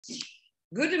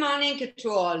Good morning to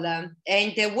all, and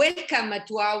welcome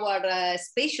to our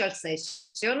special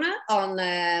session on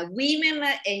women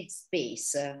and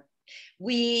space.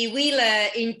 We will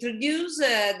introduce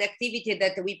the activity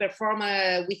that we perform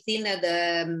within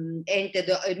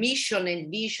the mission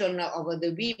and vision of the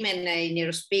Women in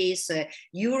Aerospace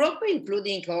Europe,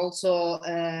 including also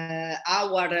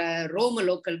our Rome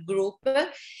local group.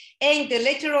 And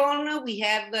later on, we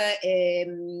have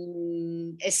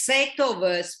a set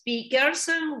of speakers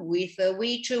with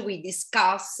which we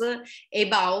discuss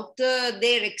about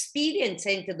their experience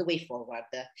and the way forward.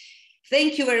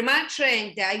 Thank you very much,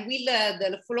 and I will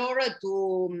the floor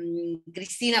to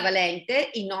Cristina Valente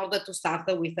in order to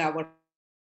start with our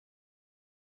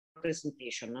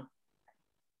presentation.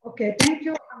 Okay, thank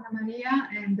you, Annamaria,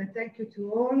 and thank you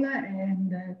to all,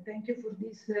 and thank you for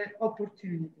this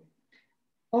opportunity.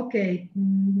 Okay,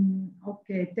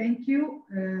 thank you.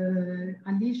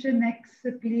 Alicia, next,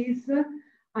 please.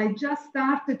 I just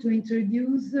started to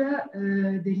introduce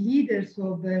the leaders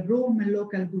of the Rome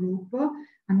local group,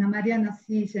 Annamaria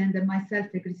Nassisi and myself,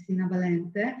 Cristina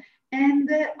Valente, and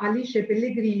Alice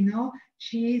Pellegrino.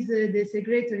 She is the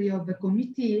secretary of the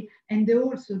committee and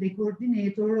also the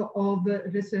coordinator of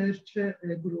research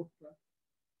group.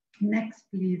 Next,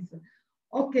 please.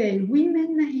 Okay,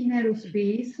 Women in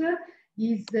Aerospace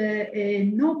is a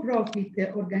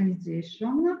no-profit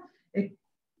organization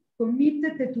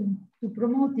committed to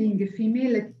promoting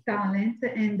female talent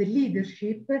and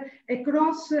leadership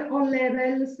across all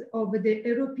levels of the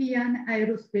European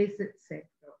aerospace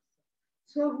sector.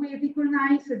 So we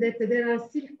recognize that there are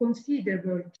still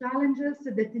considerable challenges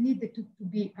that need to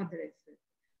be addressed.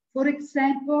 For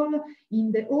example,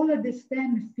 in all of the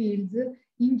STEM fields,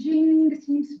 engineering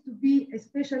seems to be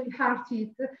especially hard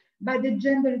hit by the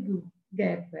gender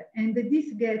gap, and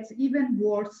this gets even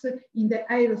worse in the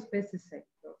aerospace sector.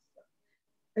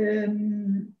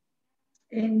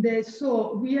 So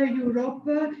WIA-E Europe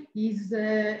is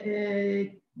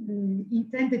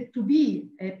intended to be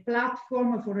a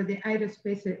platform for the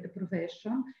aerospace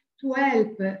profession to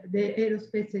help the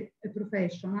aerospace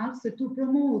professionals to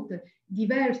promote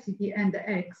diversity and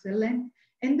excellence,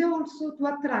 and also to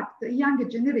attract a younger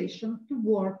generation to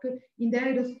work in the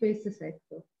aerospace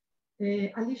sector.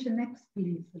 Alicia, next,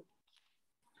 please.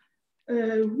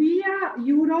 WIA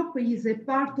Europe is a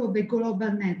part of a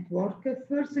global network,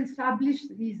 first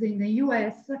established in the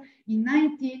US in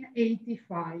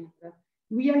 1985.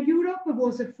 WIA Europe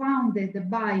was founded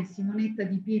by Simonetta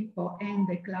Di Pippo and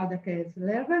Claudia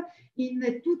Kessler in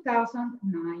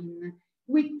 2009,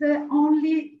 with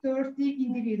only 30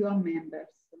 individual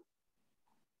members.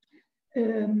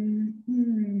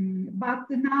 But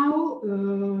now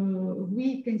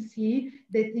we can see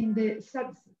that in the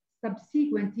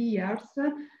subsequent years,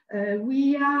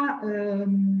 we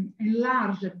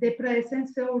enlarged the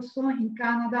presence also in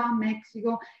Canada,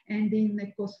 Mexico, and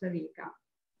in Costa Rica.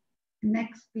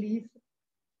 Next, please.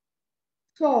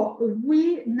 So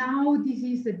this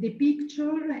is the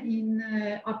picture in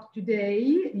up to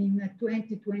date in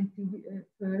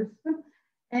 2021,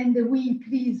 and we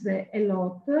increase a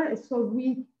lot. So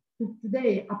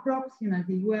today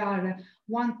approximately we are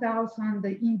 1,000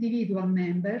 individual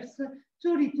members,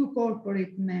 32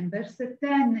 corporate members,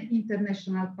 10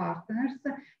 international partners,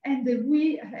 and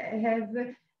we have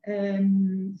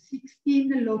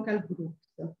 16 local groups.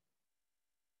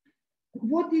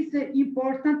 What is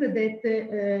important that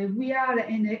we are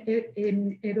an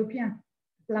European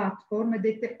platform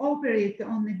that operates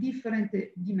on different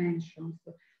dimensions.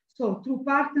 So through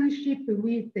partnership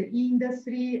with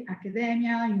industry,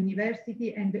 academia,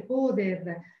 university, and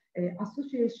other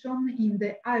associations in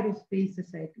the aerospace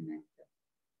segment.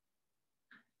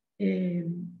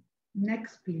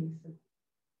 Next, please.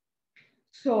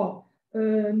 So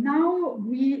now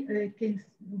we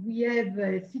have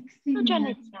 16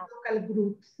 local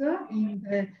groups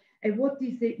and what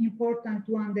is important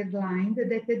to underline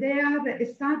that they are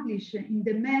established in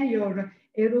the major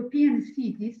European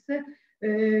cities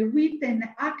with an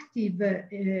active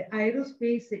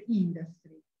aerospace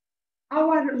industry.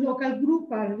 Our local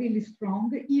group are really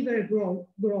strong, ever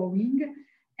growing,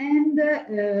 and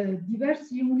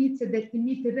diverse units that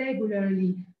meet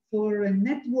regularly for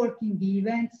networking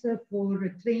events,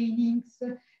 for trainings,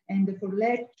 and for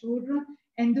lecture,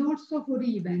 and also for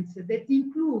events that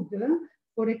include,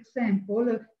 for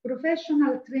example,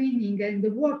 professional training and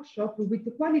workshop with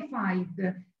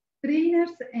qualified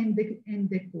trainers and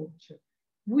the coach.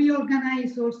 We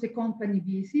organize also company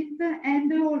visit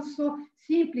and also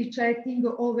simply chatting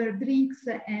over drinks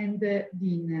and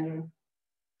dinner.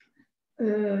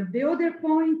 The other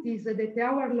point is that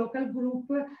our local group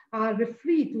are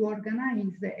free to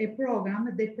organize a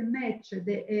program that match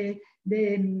the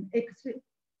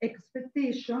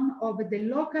expectation of the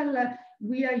local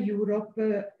WIA Europe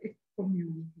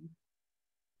community.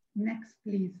 Next,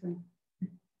 please.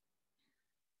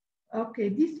 Okay,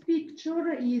 this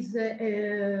picture is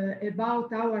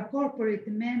about our corporate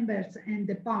members and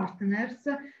the partners.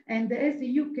 And as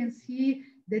you can see,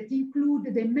 that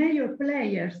include the major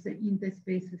players in the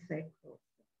space sector.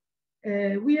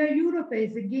 WIA Europe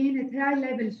has gained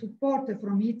high-level support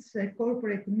from its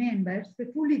corporate members,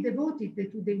 fully devoted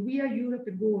to the WIA Europe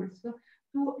goals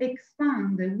to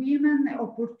expand women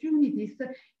opportunities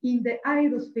in the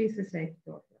aerospace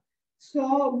sector.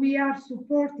 So we are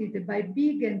supported by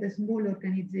big and small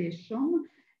organizations,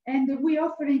 and we are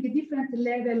offering a different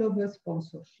level of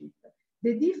sponsorship.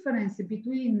 The difference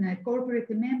between corporate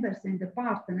members and the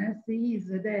partners is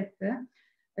that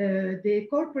the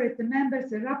corporate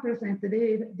members represent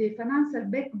the financial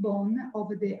backbone of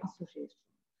the association.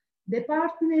 The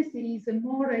partners is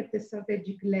more at the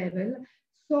strategic level,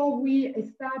 so we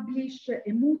establish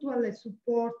a mutual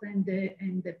support and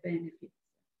the benefits.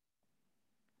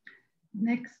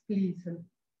 Next, please.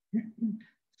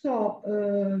 So,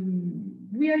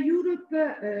 WIA Europe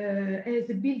has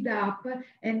built up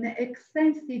an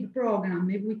extensive program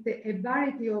with a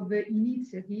variety of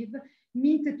initiatives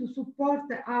meant to support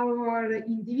our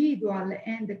individual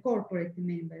and corporate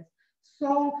members.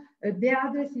 So, the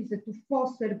address is to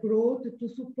foster growth, to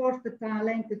support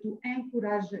talent, to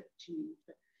encourage change.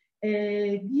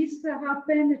 This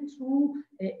happened through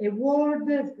award,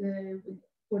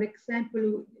 for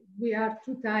example, we have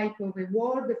two types of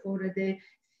award for the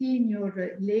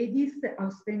senior ladies,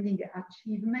 outstanding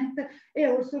achievement,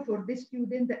 and also for the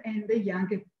student and the young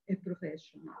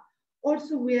professional.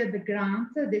 Also, we have a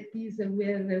grant that is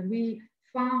where we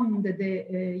found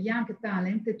the young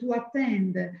talent to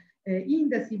attend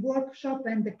industry workshop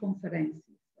and conferences.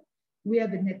 We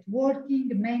have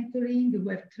networking, mentoring,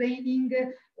 we have training,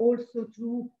 also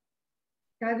through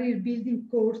career building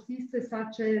courses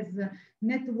such as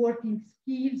networking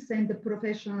skills and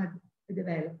professional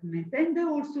development. And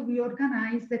also we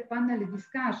organize a panel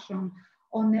discussion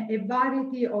on a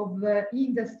variety of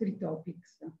industry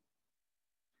topics.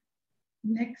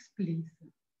 Next, please.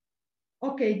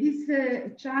 Okay, this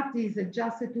chart is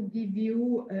just to give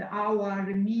you our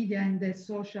media and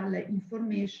social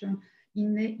information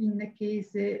in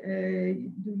case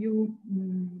do you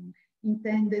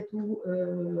intend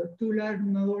to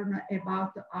learn more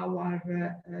about our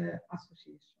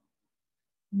association.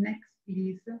 Next,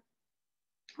 please.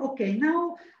 Okay,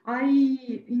 now I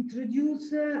introduce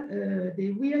the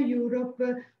WIA Europe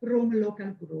Rome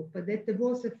local group that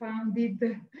was founded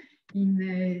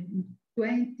in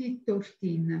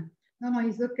 2013. No,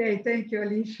 it's okay. Thank you,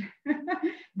 Alicia.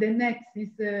 The next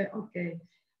is okay.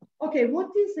 Okay,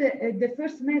 what is the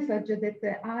first message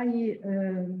that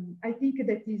I think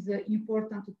that is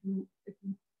important to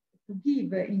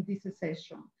give in this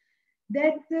session?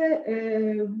 That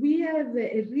we have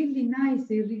a really nice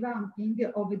revamping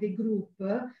of the group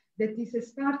that is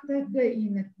started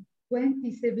in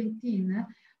 2017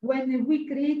 when we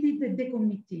created the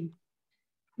committee.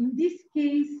 In this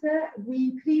case,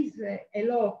 we increase a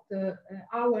lot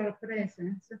our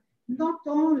presence, not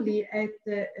only at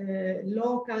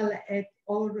local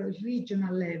or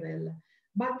regional level,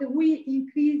 but we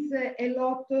increase a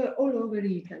lot all over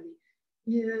Italy.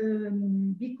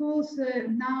 Because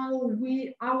now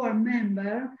our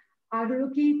members are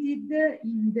located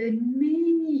in the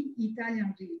many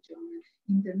Italian regions,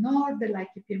 in the north,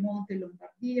 like Piemonte,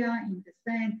 Lombardia, in the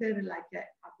center, like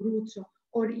Abruzzo,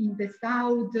 or in the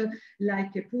south,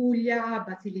 like Puglia,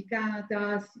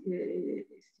 Basilicata,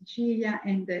 Sicilia,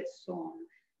 and so on.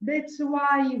 That's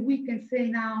why we can say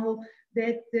now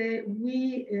that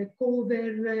we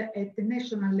cover at the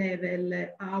national level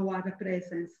our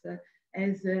presence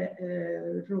as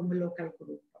a Rome local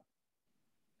group.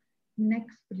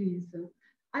 Next, please.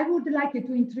 I would like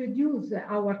to introduce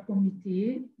our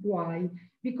committee. Why?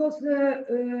 Because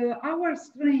our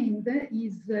strength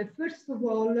is, first of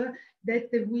all,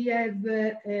 that we have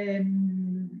this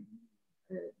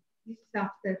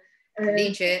after.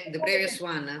 Dice, the previous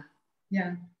one.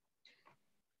 Yeah.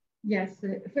 Yes.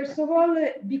 First of all,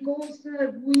 because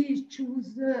we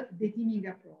choose the teaming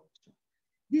approach.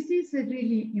 This is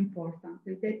really important,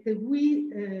 that we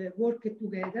work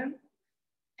together.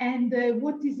 And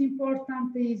what is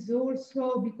important is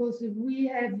also because we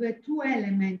have two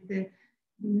elements that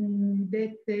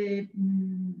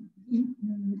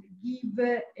give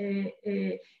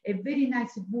a very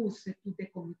nice boost to the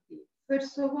committee.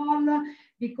 First of all,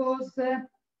 because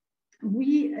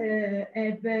we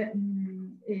have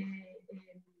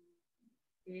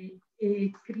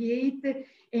create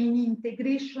an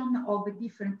integration of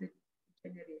different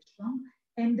generations,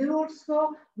 and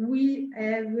also we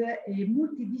have a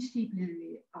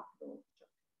multidisciplinary approach.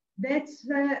 That's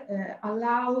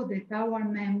allow that our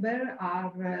members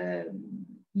are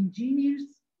engineers,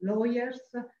 lawyers,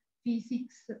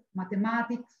 physics,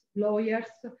 mathematics, lawyers,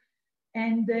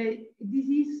 and this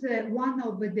is one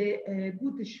of the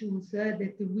good issues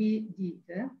that we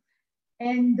did.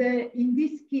 And in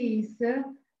this case,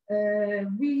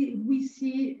 we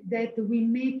see that we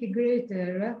make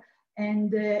greater,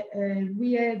 and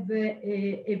we have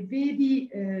a very,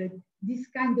 this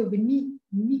kind of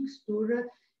mixture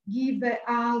give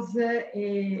us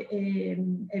a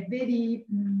very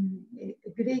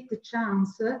great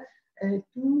chance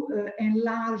to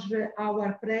enlarge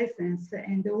our presence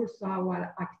and also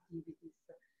our activities.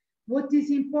 What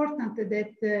is important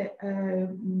that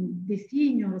the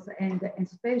seniors and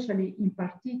especially in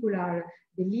particular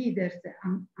the leaders,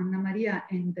 Annamaria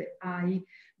and I,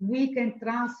 we can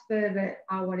transfer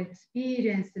our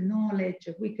experience, knowledge,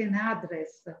 we can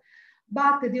address.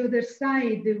 But the other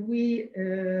side, we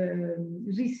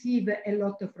receive a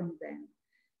lot from them.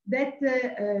 That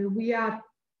we are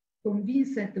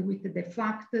convinced with the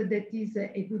fact that is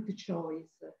a good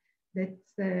choice.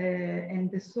 That's,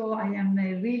 and so I am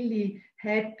really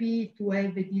happy to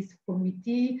have this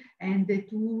committee and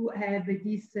to have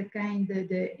this kind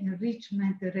of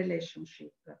enrichment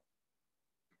relationship.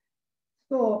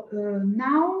 So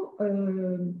now,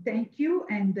 thank you,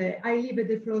 and I leave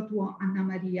the floor to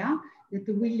Annamaria that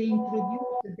will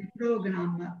introduce the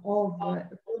program of Rome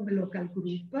Local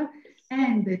Group,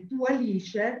 and to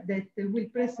Alice that will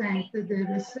present the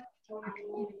research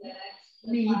activity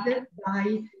made by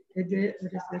the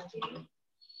research group.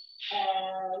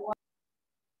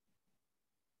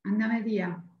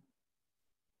 Annamaria.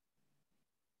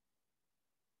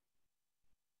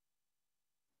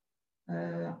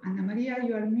 Annamaria,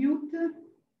 you are mute.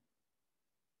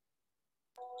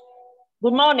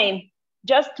 Good morning.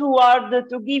 Just a word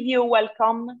to give you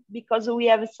welcome because we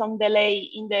have some delay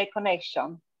in the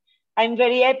connection. I'm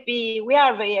very happy, we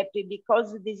are very happy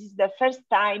because this is the first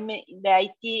time in the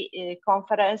IT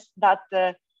conference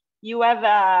that you have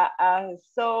a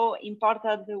so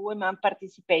important women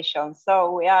participation.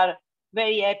 So we are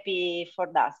very happy for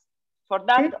that. For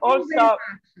that also,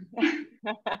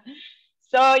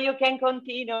 so you can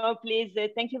continue, please.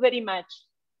 Thank you very much.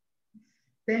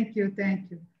 Thank you, thank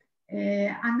you.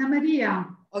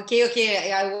 Annamaria.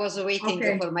 Okay, I was waiting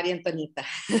for Maria Antonietta.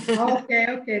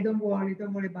 okay, don't worry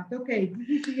about it. Okay,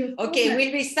 this is your okay,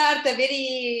 we'll start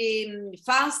very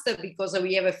fast because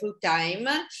we have a full time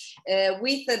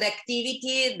with the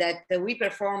activity that we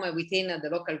perform within the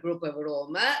local group of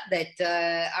Rome that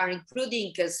are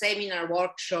including seminar,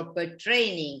 workshop,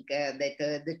 training. That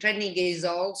the training is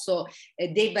also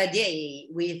day by day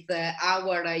with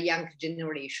our young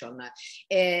generation.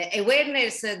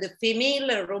 Awareness, the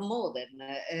female role model.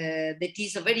 That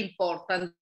is very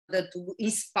important to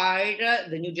inspire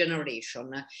the new generation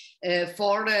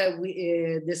for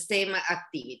the STEM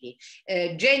activity.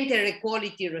 Gender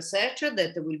equality research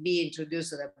that will be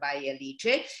introduced by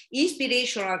Alice.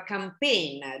 Inspirational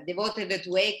campaign devoted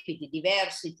to equity,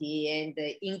 diversity, and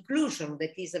inclusion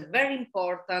that is very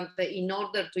important in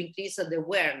order to increase the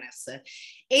awareness.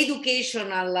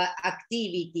 Educational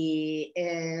activity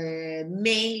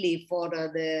mainly for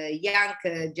the young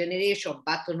generation,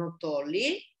 but not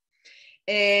only.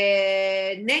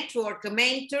 Network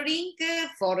mentoring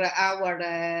for our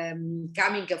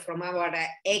coming from our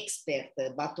expert,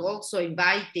 but also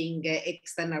inviting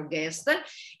external guests,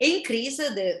 increase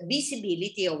the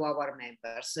visibility of our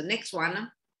members. Next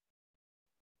one.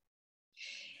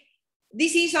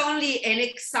 This is only an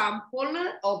example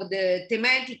of the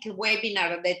thematic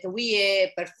webinar that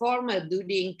we performed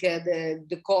during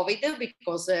the COVID,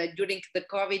 because during the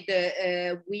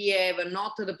COVID we have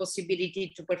not the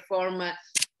possibility to perform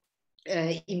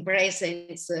in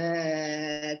presence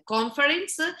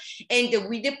conference, and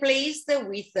we replaced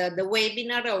with the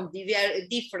webinar on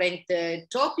different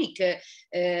topic.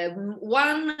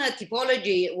 One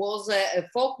typology was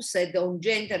focused on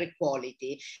gender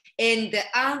equality, and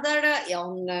other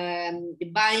on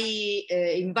by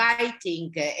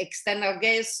inviting external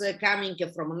guests coming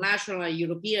from national,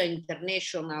 European,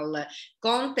 international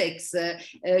context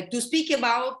to speak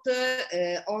about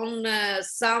on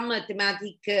some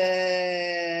thematic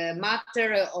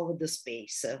matter of the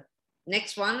space.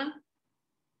 Next one,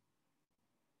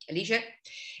 Alice.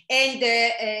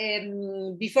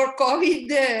 And before COVID,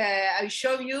 I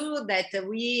show you that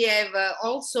we have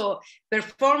also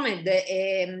performed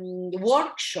a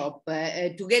workshop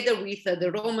together with the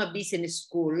Roma Business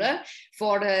School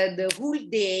for the whole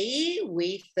day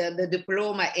with the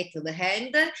diploma at the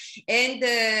hand, and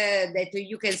that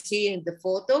you can see in the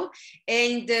photo.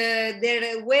 And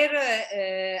there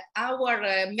were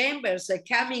our members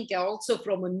coming also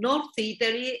from North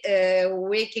Italy,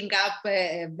 waking up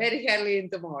very early in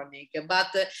the morning.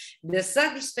 But the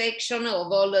satisfaction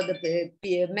of all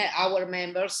our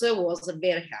members was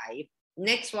very high.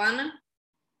 Next one.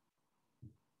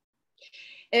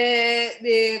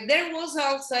 There was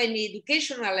also an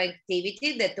educational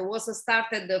activity that was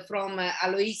started from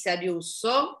Aloisia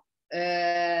Russo,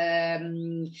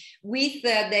 with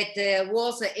that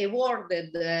was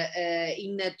awarded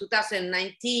in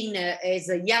 2019 as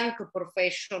a young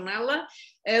professional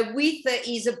with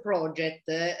his project,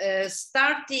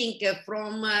 starting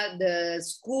from the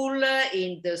school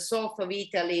in the south of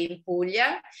Italy in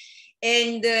Puglia.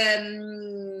 And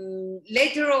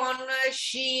later on,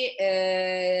 she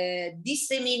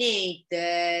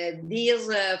disseminated this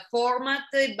format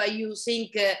by using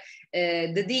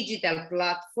the digital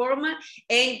platform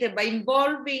and by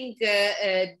involving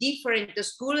different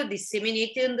schools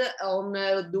disseminated on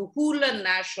the whole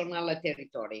national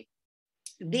territory.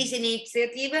 This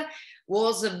initiative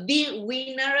was a big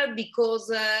winner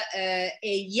because a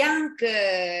young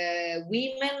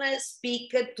women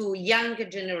speak to young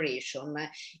generation,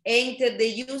 and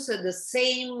they use the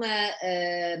same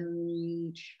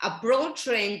approach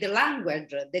and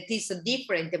language that is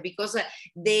different because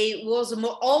they was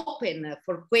more open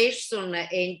for question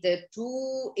and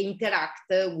to interact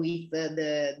with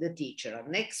the teacher.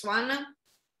 Next one.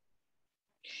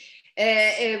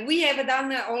 We have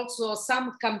done also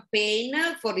some campaign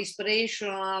for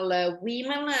inspirational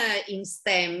women in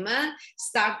STEM,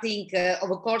 starting, of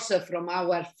course, from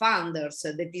our founders,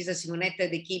 that is Simonetta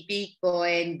De Chipico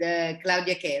and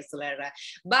Claudia Kessler,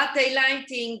 but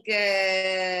highlighting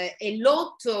a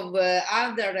lot of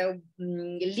other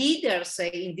leaders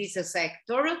in this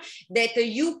sector that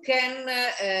you can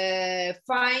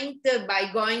find by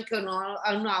going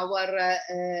on our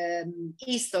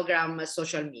Instagram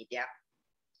social media.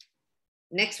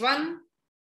 Next one.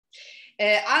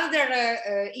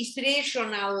 Other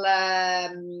inspirational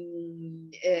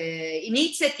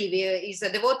initiative is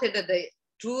devoted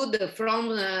to the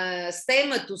From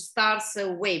STEM to Stars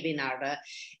webinar,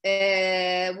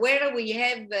 where we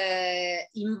have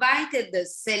invited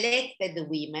selected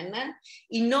women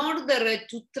in order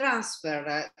to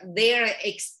transfer their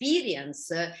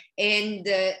experience and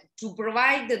to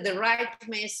provide the right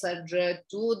message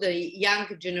to the young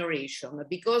generation,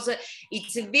 because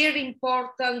it's very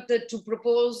important to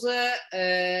propose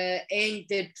and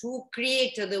to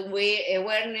create the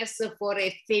awareness for a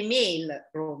female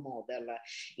role model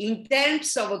in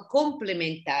terms of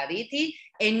complementarity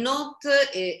and not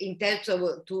in terms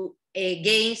of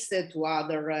against to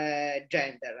other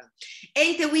gender.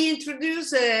 And we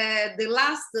introduced the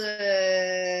last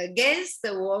guest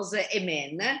was a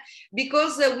man,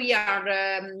 because we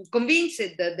are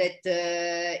convinced that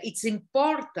it's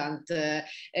important to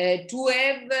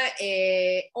have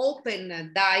an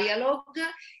open dialogue,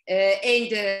 and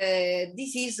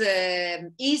this is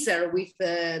easier with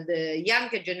the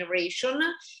younger generation.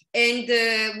 And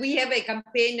we have a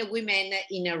campaign, Women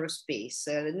in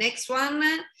Aerospace. Next one.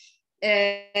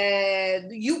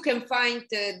 You can find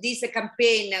this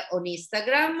campaign on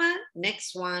Instagram.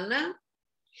 Next one.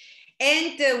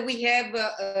 And we have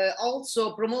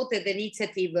also promoted an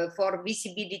initiative for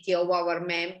visibility of our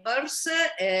members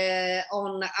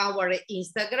on our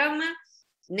Instagram.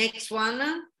 Next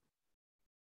one.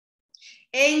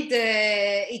 And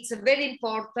it's very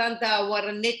important,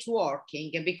 our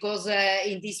networking, because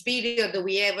in this period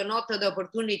we have not the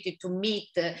opportunity to meet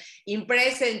in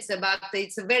presence, but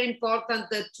it's very important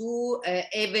to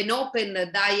have an open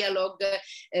dialogue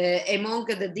among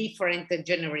the different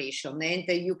generations. And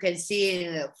you can see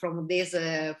from these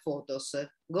photos.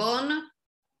 Go on.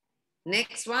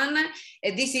 Next one.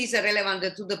 This is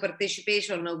relevant to the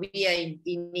participation via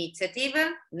initiative.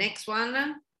 Next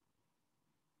one.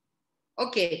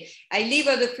 Okay, I leave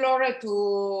the floor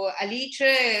to Alice.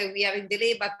 We are in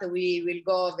delay, but we will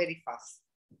go very fast.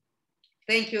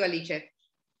 Thank you, Alice.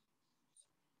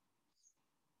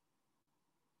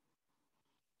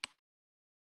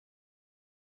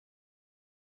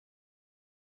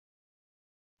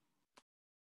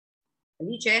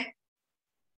 Alice?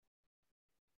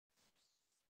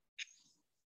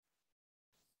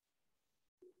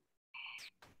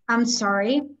 I'm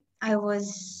sorry, I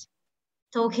was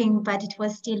talking, but it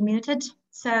was still muted.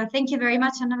 So thank you very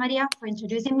much, Annamaria, for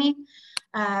introducing me.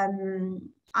 I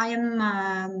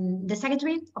am the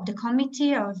secretary of the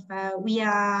committee of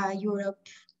WIA-E Europe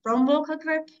Rome Local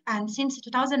Group, and since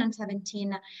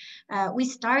 2017, we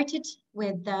started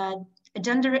with a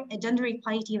gender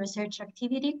equality research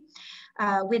activity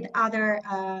with other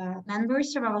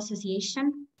members of our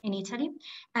association in Italy.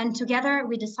 And together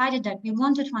we decided that we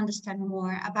wanted to understand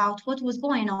more about what was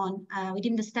going on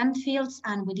within the STEM fields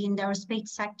and within the aerospace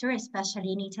sector,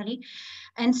 especially in Italy.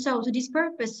 And so to this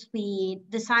purpose, we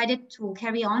decided to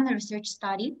carry on a research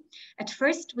study. At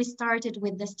first, we started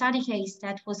with the study case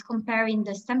that was comparing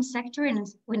the STEM sector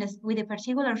with a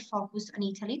particular focus on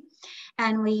Italy.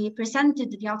 And we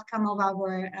presented the outcome of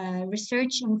our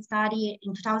research and study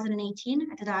in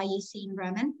 2018 at the IAC in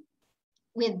Bremen,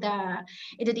 with a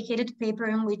dedicated paper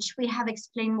in which we have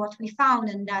explained what we found,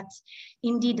 and that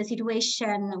indeed the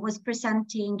situation was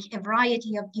presenting a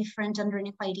variety of different gender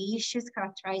inequality issues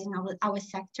characterizing our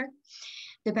sector,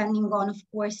 depending on, of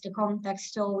course, the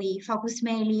context. So we focus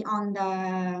mainly on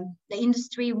the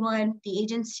industry world, the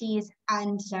agencies,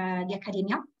 and the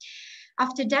academia.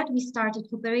 After that, we started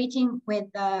cooperating with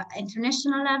the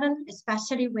international level,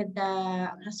 especially with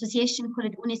the association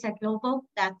called UNICEF Global,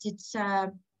 that it's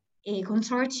a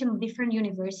consortium of different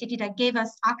universities that gave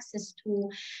us access to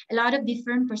a lot of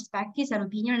different perspectives and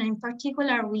opinions. And in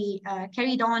particular, we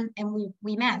carried on and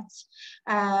we met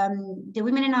the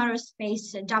Women in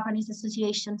Aerospace Japanese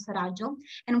Association, Sarajo,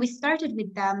 and we started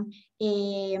with them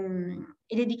a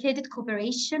dedicated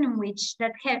cooperation in which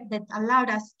that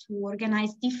allowed us to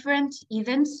organize different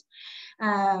events.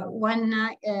 One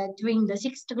during the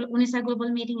 6th UNICEF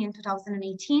Global Meeting in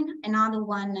 2018, another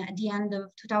one at the end of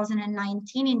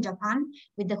 2019 in Japan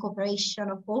with the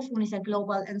cooperation of both UNICEF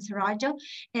Global and Sarajo.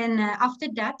 And after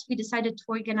that, we decided to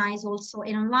organize also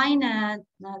an online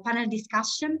panel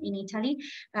discussion in Italy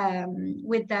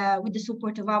with the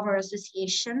support of our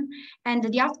association. And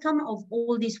the outcome of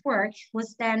all this work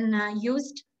was then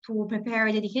used to prepare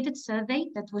a dedicated survey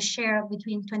that was shared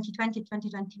between 2020 and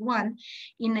 2021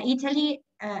 in Italy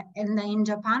and in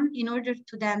Japan, in order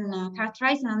to then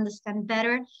characterize and understand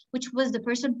better which was the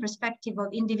personal perspective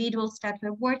of individuals that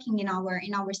were working in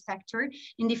our sector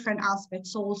in different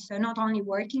aspects, also not only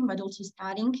working but also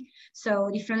studying,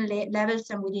 so different levels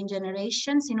and within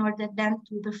generations, in order then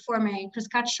to perform a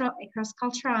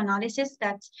cross-cultural analysis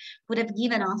that would have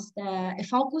given us a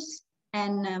focus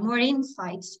and more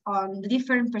insights on the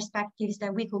different perspectives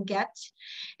that we could get,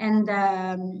 and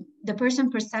the person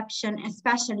perception,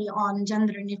 especially on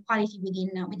gender inequality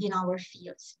within our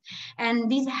fields.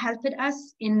 And this helped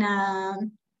us in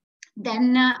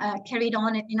then carried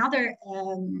on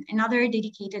another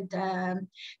dedicated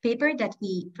paper that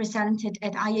we presented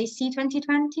at IAC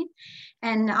 2020.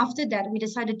 And after that, we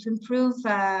decided to improve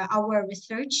our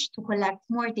research to collect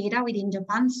more data within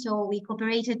Japan. So we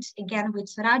cooperated again with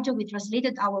Sarajo. We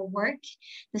translated our work,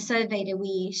 the survey that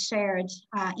we shared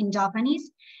in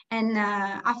Japanese. And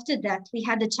after that, we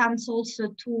had the chance also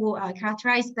to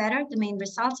characterize better the main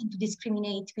results and to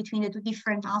discriminate between the two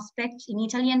different aspects in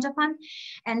Italy and Japan.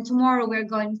 And tomorrow we're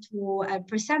going to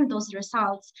present those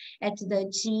results at the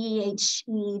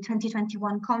GHE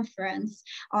 2021 conference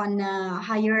on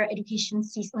higher education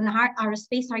on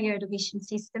aerospace higher education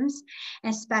systems,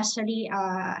 especially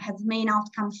has main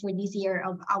outcome for this year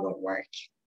of our work.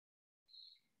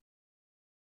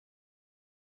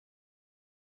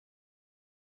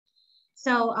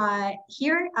 So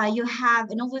here you have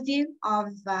an overview of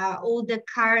all the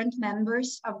current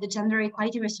members of the Gender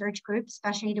Equality Research Group,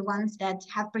 especially the ones that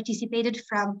have participated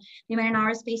from Women in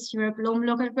Aerospace Europe Rome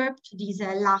Local Group to this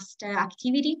last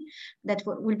activity that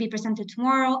will be presented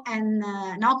tomorrow, and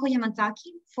Naoko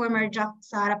Yamazaki, former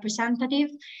JAXA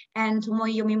representative, and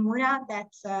Tomoyo Mimura,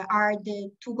 that are the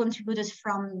two contributors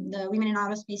from the Women in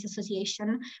Aerospace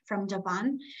Association from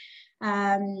Japan.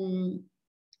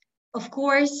 Of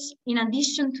course, in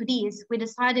addition to this, we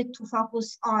decided to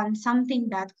focus on something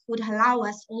that could allow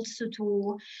us also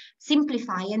to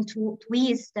simplify and to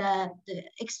ease the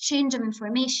exchange of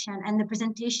information and the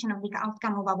presentation of the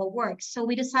outcome of our work. So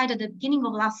we decided at the beginning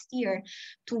of last year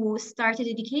to start a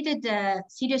dedicated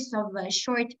series of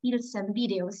short reels and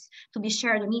videos to be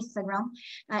shared on Instagram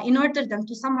in order then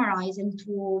to summarize and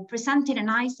to present in a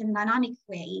nice and dynamic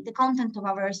way the content of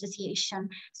our association.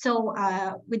 So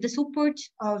with the support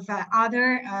of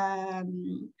other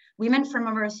women from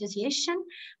our association,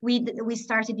 we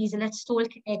started this Let's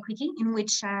Talk Equity, in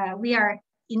which we are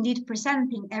indeed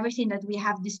presenting everything that we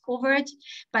have discovered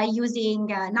by using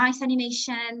nice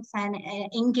animations and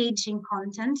engaging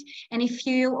content. And if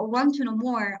you want to know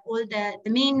more, all the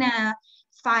main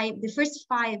the first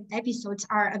 5 episodes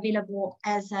are available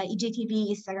as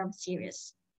IGTV Instagram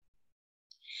series.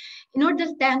 In order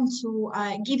then to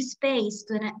give space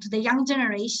to the young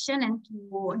generation and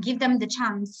to give them the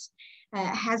chance,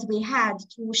 as we had,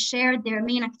 to share their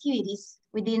main activities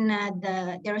within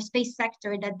the aerospace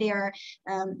sector that they are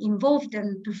involved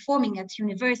in performing at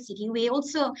university, we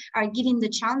also are giving the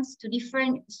chance to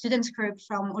different students group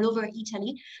from all over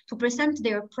Italy to present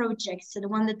their projects, so the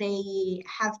one that they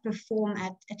have performed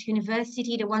at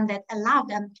university, the one that allow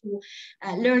them to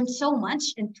learn so much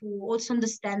and to also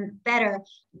understand better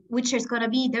which is going to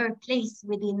be their place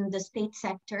within the space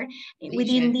sector,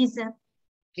 within these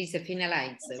please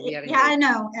finalize. Yeah, I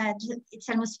know. It's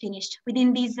almost finished.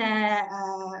 Within this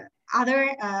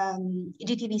other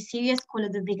GTV series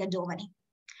called the Briga Giovani.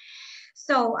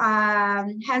 So,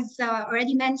 as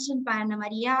already mentioned by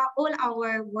Annamaria, all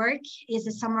our work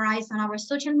is summarized on our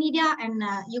social media, and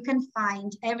you can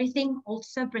find everything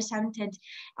also presented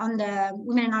on the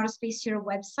Women in Aerospace Europe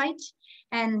website.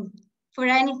 And for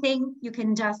anything, you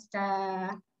can just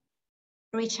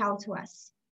reach out to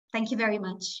us. Thank you very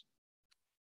much.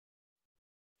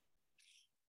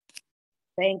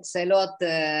 Thanks a lot,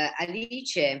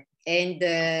 Alice. And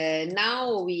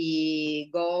now we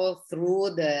go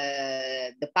through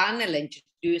the panel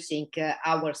introducing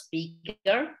our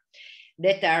speaker,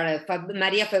 that are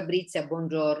Maria Fabrizia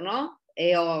Buongiorno,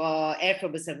 Earth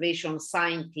observation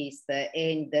scientist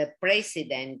and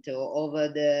president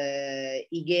of the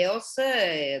eGEOS,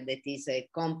 that is a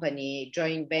company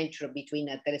joint venture between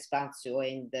Telespazio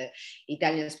and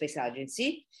Italian Space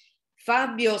Agency.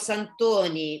 Fabio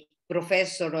Santoni,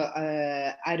 professor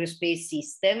Aerospace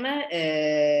System,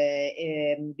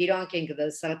 belonging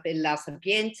alla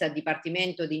Sapienza,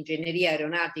 Dipartimento di Ingegneria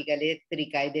Aeronautica,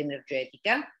 Elettrica ed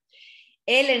Energetica.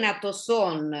 Elena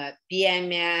Tosson,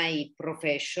 PMI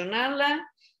Professional.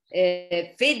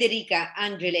 Federica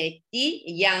Angeletti,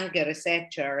 Young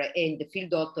Researcher and Field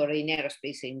Doctor in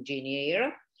Aerospace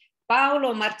Engineer.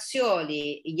 Paolo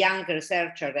Marzioli, Young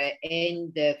Researcher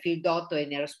and Field Doctor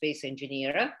in Aerospace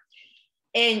Engineer.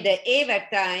 And Eva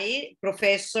Tai,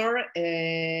 professor,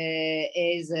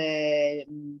 is a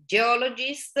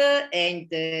geologist, and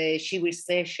she will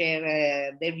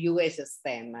share their view as a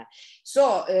STEM.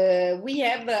 So we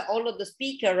have all of the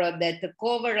speakers that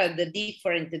cover the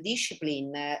different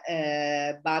discipline,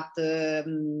 but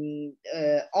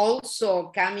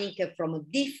also coming from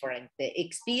different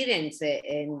experience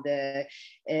and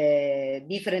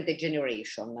different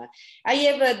generation. I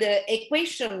have a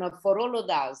question for all of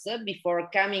us before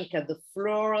coming to the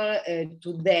floor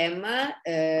to them,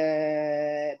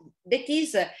 that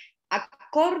is,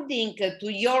 according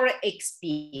to your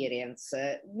experience,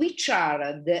 which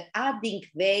are the adding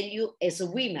value as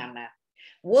women?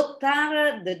 What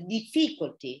are the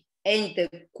difficulty and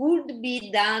could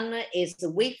be done as a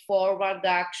way forward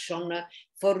action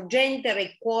for gender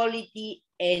equality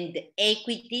and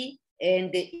equity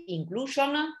and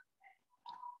inclusion?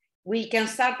 We can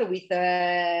start with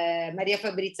Maria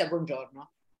Fabrizia Buongiorno.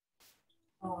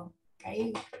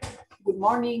 Okay. Good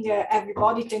morning,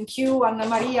 everybody. Thank you,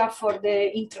 Annamaria, for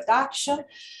the introduction.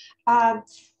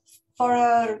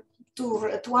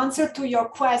 To answer to your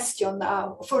question,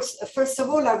 first of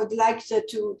all, I would like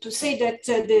to say that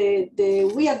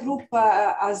the WIA group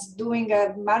is doing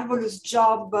a marvelous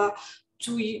job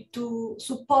to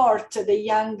support the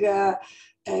young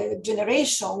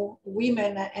generation,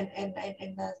 women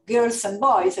and girls and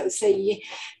boys, I would say,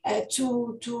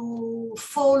 to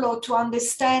follow, to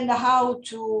understand how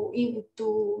to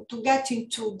get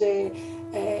into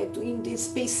in the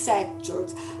space sector.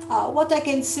 What I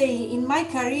can say, in my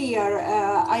career,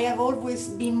 I have always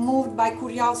been moved by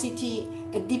curiosity,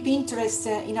 a deep interest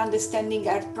in understanding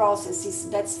Earth processes.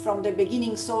 That's from the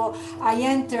beginning. So I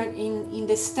entered in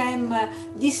the STEM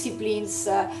disciplines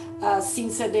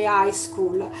since the high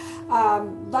school.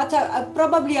 But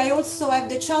probably I also have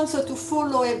the chance to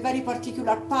follow a very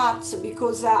particular path,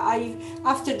 because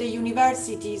after the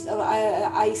universities,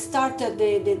 I started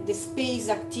the space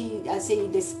activity,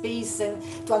 the space, and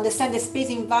to understand the space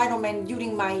environment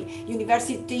during my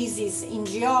university thesis in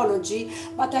geology.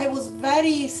 But I was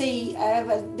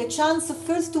the chance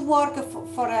first to work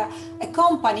for a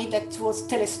company that was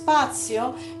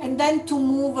Telespazio, and then to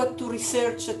move to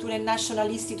research to the National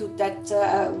Institute that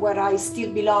where I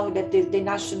still belong, that is the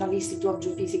National Institute of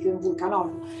Geophysics and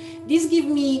Volcanology. This gave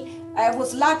me, I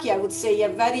was lucky, I would say, a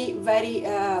very, very,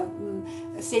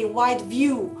 wide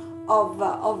view of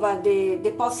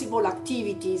the possible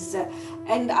activities.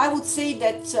 And I would say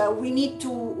that we need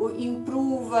to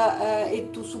improve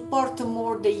to support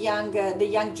more the young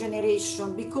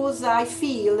generation, because I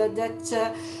feel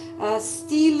that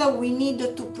still we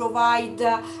need to provide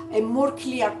a more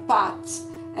clear path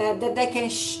that they can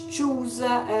choose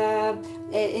to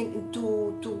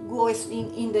go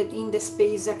in the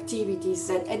space activities,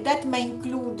 and that may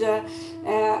include,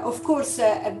 of course,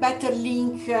 a better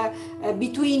link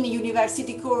between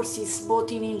university courses, both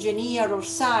in engineer or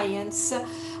science,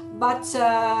 but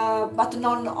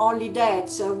not only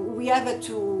that. We have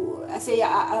to say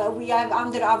we have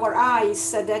under our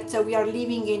eyes that we are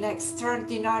living in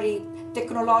extraordinary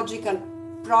technological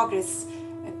progress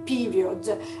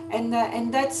period, and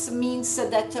that means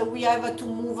that we have to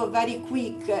move very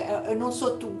quick, and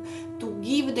also to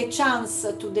give the chance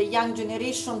to the young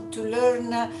generation to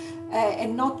learn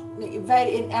and not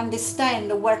very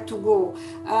understand where to go.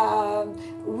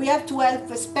 We have to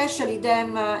help especially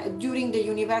them during the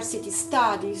university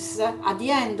studies, at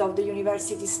the end of the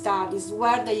university studies,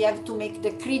 where they have to make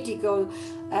the critical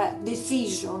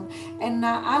decision. And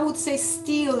I would say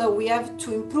still we have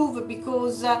to improve,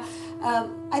 because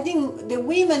I think the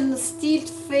women still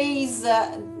face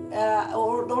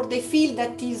or they feel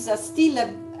that is still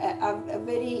a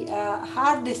very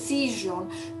hard decision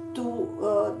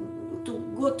to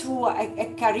go through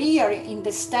a career in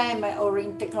the STEM or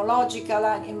in technological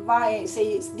and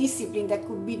say discipline that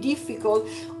could be difficult,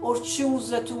 or choose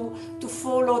to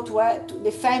follow to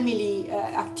the family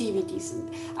activities.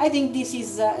 I think this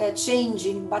is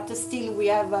changing, but still we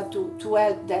have to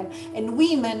help them. And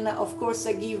women, of course,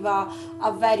 give a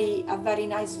very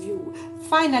nice view.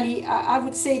 Finally, I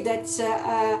would say that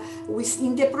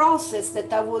in the process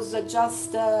that I was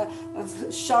just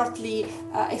shortly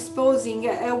exposing,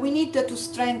 we need to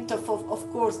strengthen, of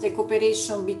course, the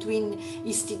cooperation between,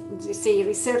 say,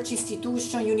 research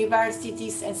institutions,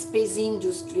 universities, and space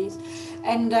industries.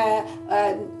 And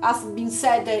as been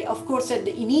said, of course,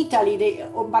 in Italy,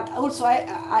 but also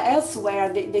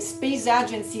elsewhere, the space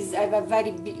agencies have a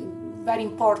very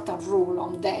important role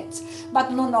on that.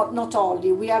 But not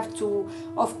only. We have to,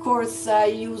 of course,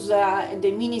 use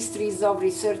the ministries of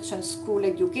research and school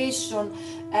education,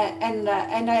 and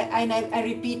I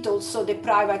repeat also the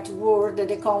private world,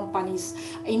 the companies.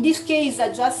 In this case, I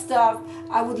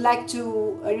would like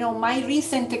to, my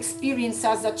recent experience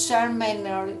as a chairman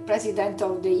or president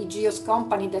of the eGEOS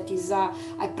company, that is a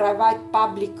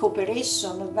private-public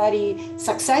cooperation, very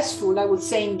successful, I would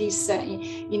say, in this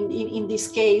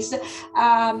case.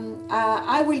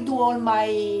 I will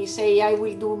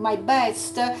do my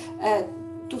best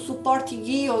to support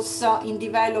eGEOS in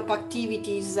develop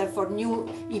activities for new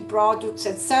e-products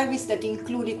and service that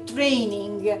included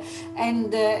training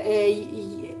and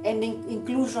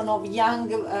inclusion of young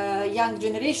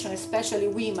generation, especially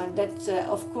women. That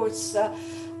of course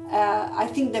I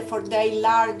think that for their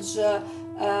large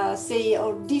say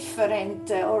or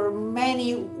different or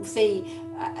many say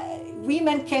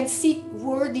women can see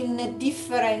world in a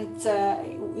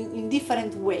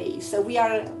different ways. So we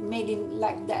are made in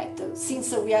like that.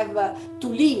 Since we have to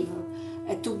live,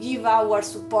 to give our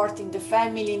support in the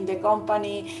family, in the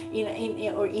company,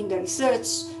 or in the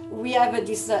research, we have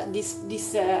this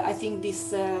I think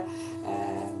this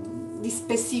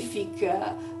specific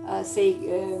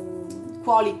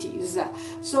qualities.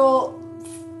 So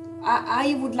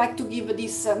I would like to give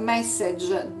this message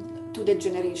to the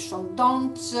generation.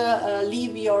 Don't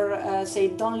leave your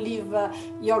don't leave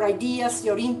your ideas,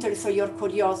 your interests, or your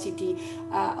curiosity.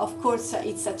 Of course,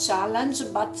 it's a challenge,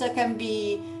 but can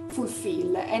be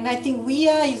fulfilled. And I think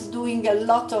WIA is doing a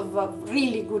lot of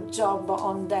really good job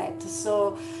on that.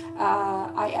 So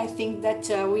I think that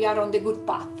we are on the good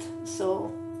path.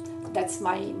 So that's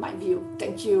my view.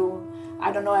 Thank you.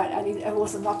 I don't know, it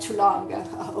was not too long,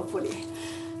 hopefully.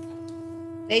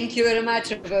 Thank you very much,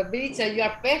 Fabrizia. You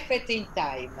are perfect in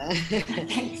time.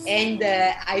 And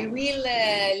I will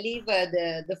leave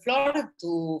the floor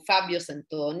to Fabio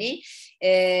Santoni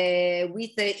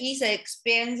with his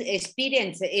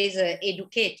experience as an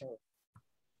educator.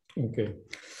 Okay.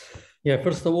 Yeah,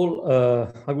 first of all,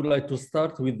 I would like to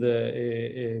start with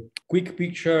a quick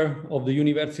picture of the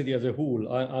university as a whole.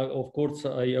 Of course,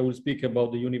 I will speak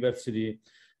about the university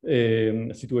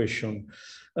situation.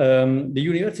 The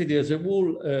university as a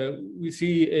whole, we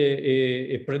see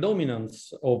a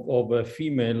predominance of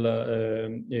female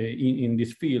in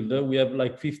this field. We have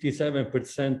like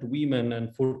 57% women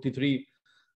and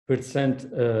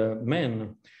 43%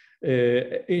 men.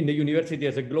 In the university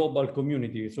as a global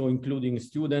community, so including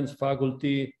students,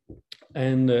 faculty,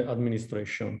 and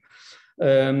administration.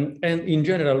 And in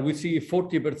general, we see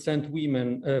 40%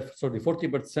 women,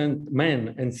 40%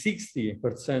 men and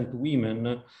 60%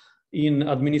 women in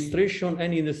administration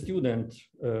and in the student.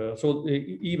 So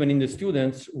even in the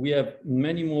students, we have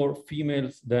many more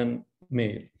females than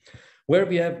male. Where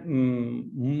we have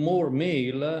more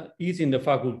male is in the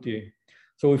faculty.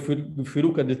 So if we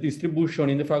look at the distribution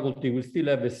in the faculty, we still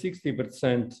have a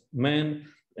 60% men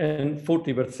and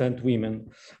 40% women.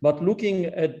 But looking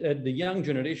at the young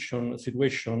generation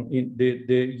situation, in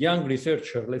the young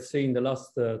researcher, let's say in the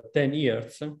last 10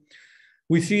 years,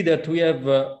 we see that we have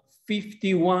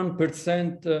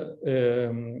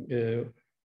 51%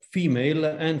 female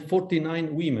and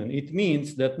 49 women. It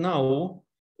means that now,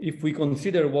 if we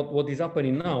consider what is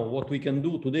happening now, what we can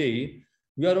do today,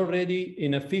 we are already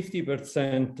in a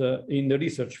 50% in the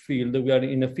research field, we are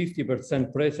in a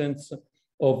 50% presence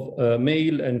of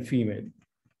male and female.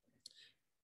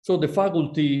 So the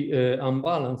faculty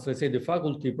unbalance, let's say the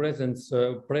faculty presence,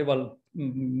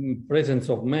 presence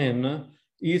of men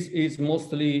is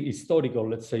mostly historical,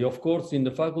 let's say. Of course, in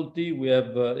the faculty, we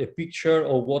have a picture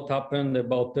of what happened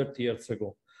about 30 years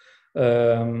ago.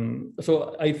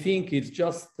 So I think it's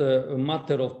just a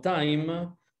matter of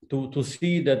time to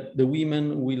see that the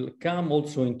women will come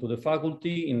also into the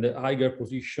faculty in the higher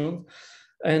positions.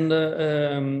 And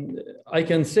I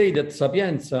can say that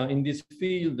Sapienza in this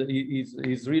field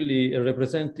is really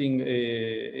representing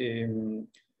a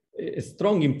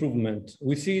strong improvement.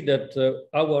 We see that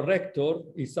our rector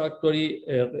is actually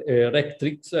a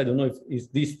rectrix. I don't know if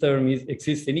this term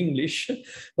exists in English,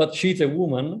 but she's a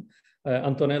woman,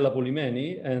 Antonella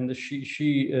Polimeni, and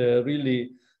she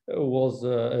really was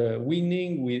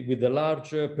winning with a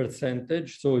large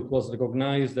percentage. So it was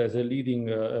recognized as a leading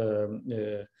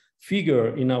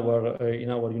figure in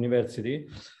our university.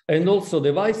 And also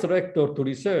the vice rector to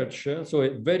research, so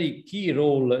a very key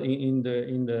role in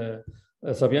the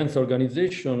Sapienza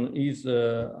organization is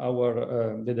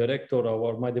the director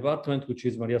of my department, which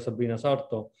is Maria Sabrina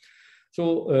Sarto.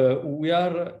 So we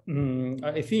are,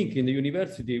 I think in the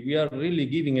university, we are really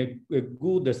giving a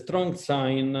good, a strong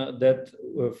sign that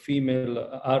female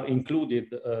are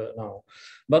included now.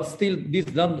 But still, this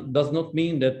does not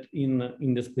mean that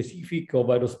in the specific of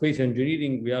aerospace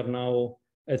engineering, we are now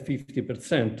at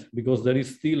 50%, because there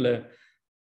is still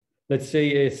let's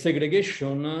say, a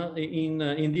segregation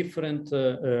in different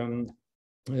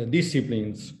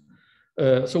disciplines.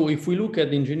 So if we look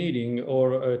at engineering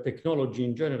or technology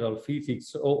in general,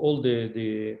 physics, all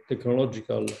the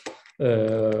technological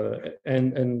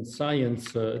and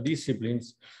science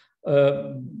disciplines,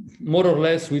 more or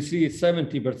less we see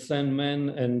 70% men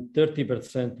and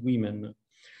 30% women.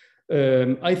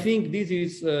 I think this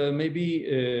is maybe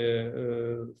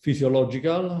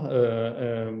physiological.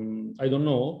 I don't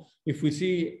know. If we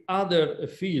see other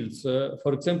fields,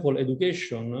 for example,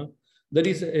 education, there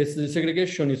is the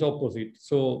segregation is opposite.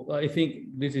 So I think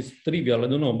this is trivial, I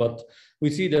don't know, but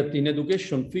we see that in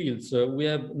education fields, we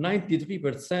have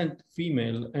 93%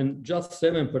 female and just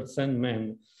 7%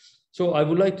 men. So I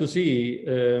would like to see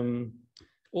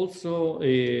also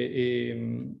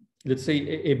let's say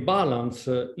a balance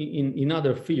in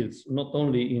other fields, not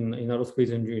only in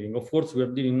aerospace engineering. Of course, we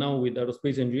are dealing now with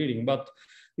aerospace engineering, but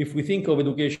if we think of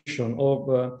education,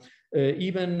 of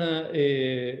even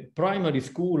primary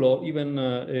school, or even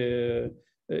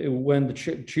when the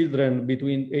children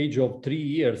between age of 3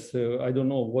 years, I don't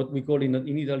know what we call in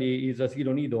Italy is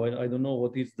asilo nido. I don't know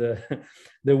what is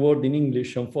the word in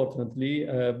English, unfortunately,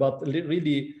 but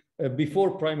really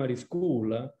before primary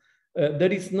school,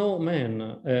 there is no man,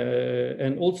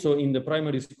 and also in the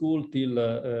primary school till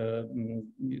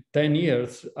 10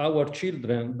 years, our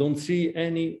children don't see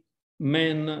any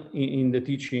men in the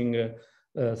teaching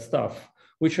staff,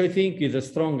 which I think is a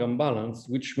strong imbalance,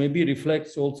 which maybe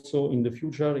reflects also in the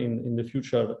future, in the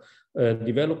future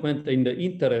development, in the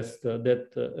interest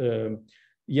that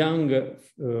young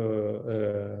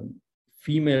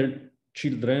female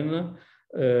children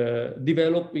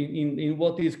develop in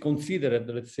what is considered,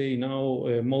 let's say now,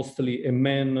 mostly a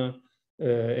man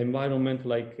environment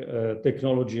like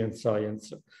technology and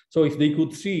science. So if they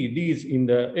could see this in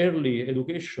the early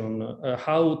education,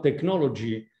 how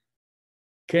technology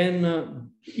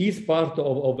is part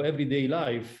of everyday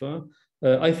life,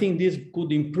 I think this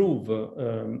could improve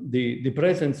the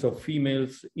presence of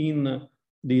females in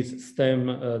these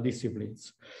STEM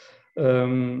disciplines.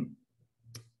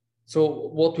 So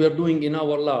what we are doing in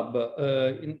our lab,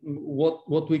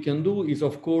 what we can do is,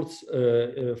 of course,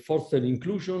 foster the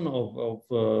inclusion of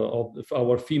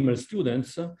our female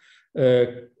students.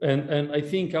 And I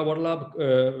think our lab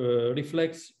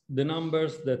reflects the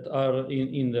numbers that are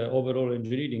in the overall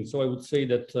engineering. So I would say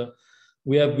that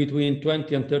we have between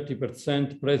 20 and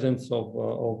 30% presence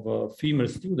of female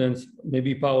students.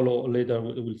 Maybe Paolo later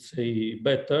will say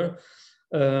better.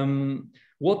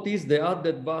 What is the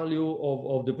added value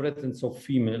of the presence of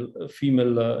female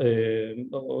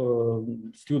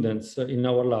students in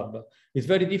our lab? It's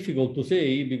very difficult to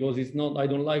say because it's not, I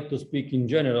don't like to speak in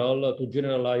general, to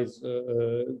generalize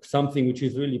something which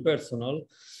is really personal.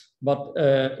 But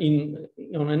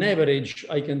on an average,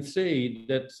 I can say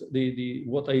that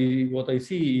what I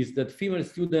see is that female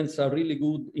students are really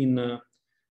good in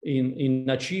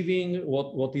achieving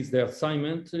what is their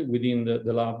assignment within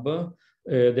the lab.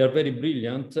 They are very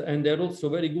brilliant, and they're also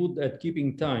very good at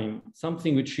keeping time,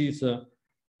 something which is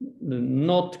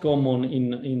not common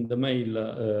in the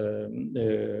male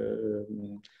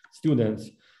students.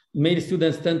 Male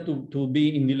students tend to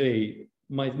be in delay.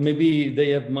 Maybe they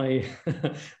have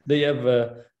they have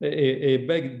a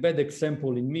bad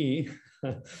example in me.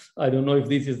 I don't know if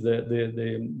this is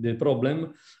the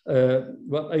problem,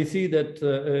 but I see that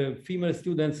female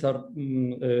students are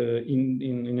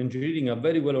in engineering are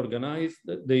very well organized.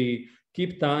 They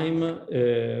keep time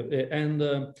and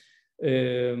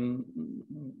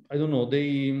I don't know,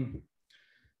 they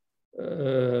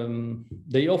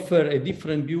offer a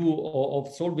different view of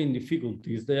solving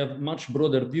difficulties. They have much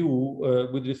broader view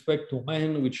with respect to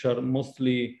men, which are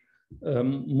mostly,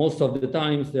 most of the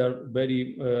times they are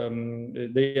very,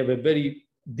 they have a very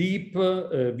deep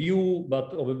view,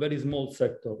 but of a very small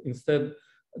sector. Instead,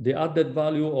 the added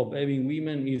value of having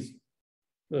women is,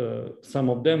 some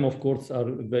of them, of course, are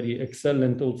very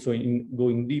excellent also in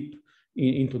going deep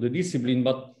into the discipline,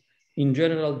 but in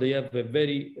general, they have a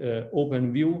very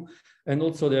open view, and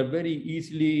also they are very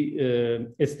easily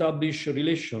establish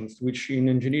relations, which in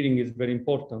engineering is very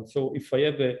important. So if I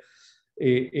have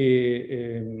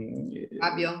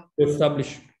Fabio,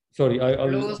 establish, sorry,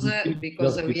 close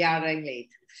because we are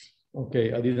late.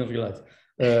 Okay, I didn't realize.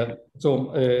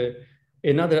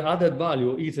 Another added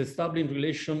value is establishing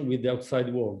relation with the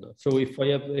outside world. So if I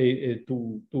have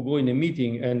to go in a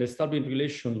meeting and establish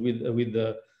relations with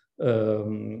the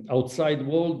outside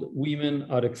world, women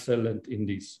are excellent in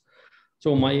this.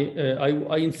 So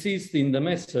I insist in the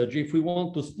message, if we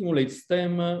want to stimulate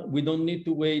STEM, we don't need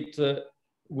to wait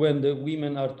when the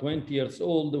women are 20 years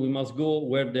old. We must go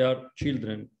where they are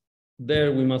children.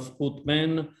 There we must put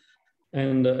men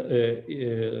and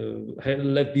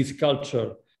let this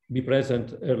culture be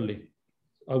present early.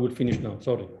 I will finish now,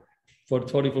 sorry for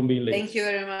being late. Thank you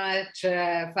very much,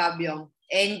 Fabio.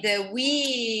 And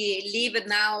we leave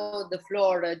now the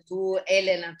floor to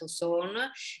Elena Tosson,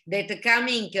 that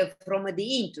coming from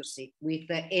the industry with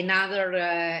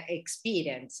another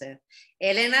experience.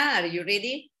 Elena, are you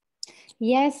ready?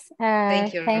 Yes,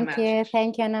 thank you,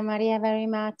 Annamaria, very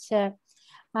much.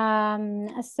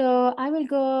 So I will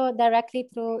go directly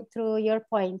through your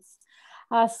points.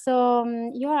 So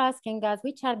you're asking us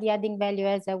which are the adding value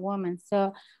as a woman.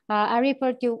 So I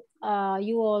report you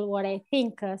all what I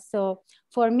think. So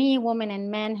for me, women and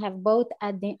men have both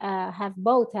adding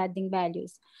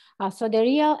values. So the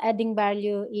real adding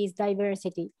value is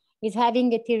diversity. Is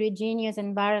having a heterogeneous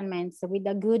environment with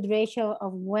a good ratio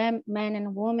of men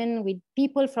and women, with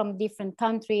people from different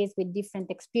countries, with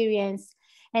different experience,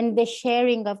 and the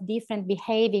sharing of different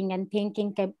behaving and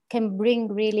thinking can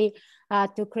bring really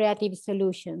to creative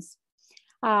solutions.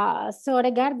 So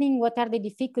regarding what are the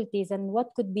difficulties and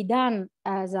what could be done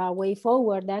as a way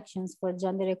forward actions for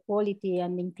gender equality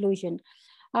and inclusion.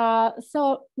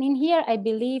 So in here, I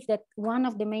believe that one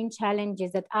of the main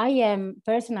challenges that I am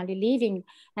personally living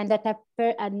and that a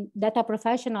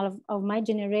professional of my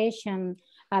generation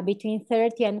between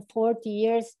 30 and 40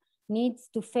 years needs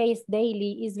to face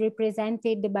daily is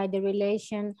represented by the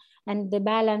relation and the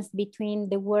balance between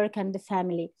the work and the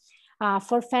family.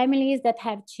 For families that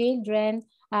have children,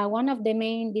 one of the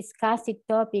main discussed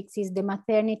topics is the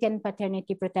maternity and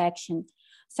paternity protection.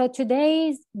 So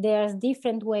today, there's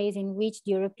different ways in which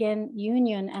the European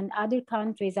Union and other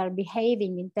countries are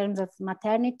behaving in terms of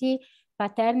maternity,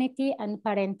 paternity, and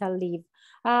parental leave.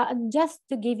 Just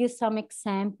to give you some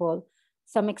examples,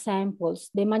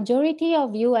 the majority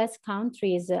of US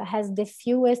countries has the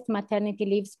fewest maternity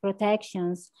leaves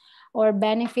protections or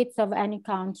benefits of any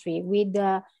country, with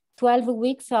 12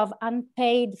 weeks of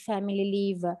unpaid family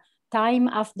leave, time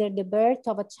after the birth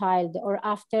of a child or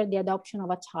after the adoption of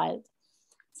a child.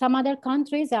 Some other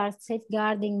countries are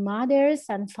safeguarding mothers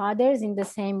and fathers in the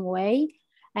same way.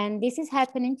 And this is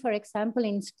happening, for example,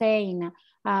 in Spain,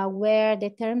 where the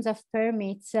terms of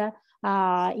permits,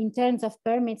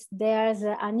 there's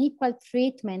an equal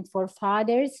treatment for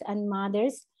fathers and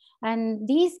mothers. And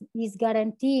this is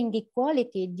guaranteeing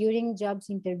equality during jobs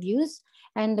interviews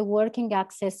and the working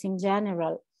access in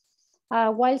general.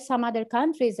 While some other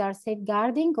countries are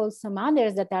safeguarding also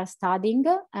mothers that are studying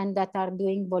and that are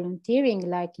doing volunteering,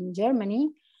 like in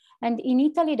Germany. And in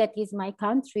Italy, that is my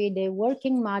country, the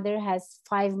working mother has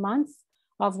 5 months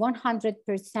of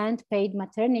 100% paid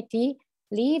maternity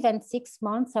leave and 6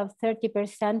 months of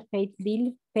 30%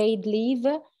 paid leave.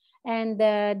 And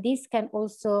this can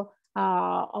also,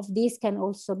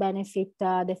 benefit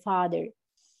the father.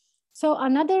 So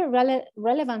another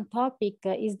relevant topic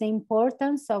is the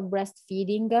importance of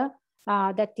breastfeeding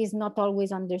that is not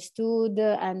always understood.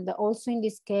 And also in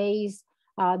this case,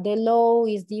 the law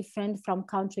is different from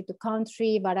country to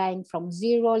country, varying from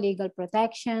 0 legal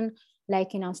protection,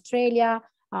 like in Australia,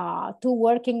 to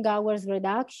working hours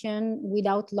reduction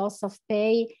without loss of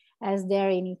pay, as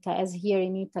here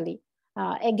in Italy.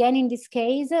 Again, in this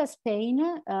case,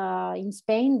 in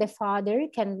Spain, the father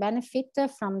can benefit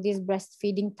from this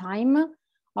breastfeeding time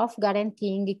of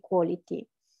guaranteeing equality.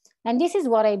 And this is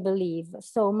what I believe.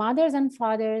 So mothers and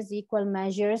fathers, equal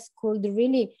measures could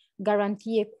really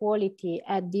guarantee equality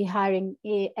at the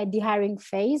hiring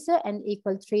phase and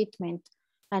equal treatment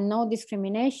and no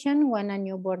discrimination when a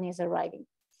newborn is arriving.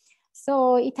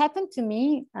 So it happened to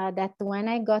me that when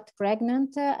I got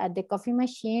pregnant at the coffee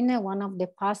machine, one of the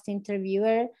past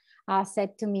interviewers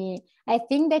said to me, I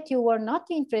think that you were not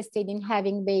interested in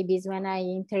having babies when I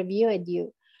interviewed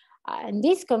you. And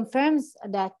this confirms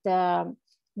that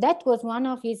that was one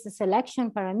of his selection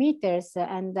parameters,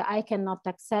 and I cannot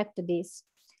accept this.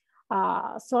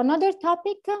 So another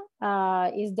topic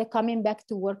is the coming back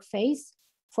to work phase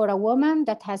for a woman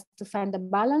that has to find a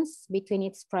balance between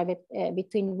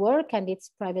between work and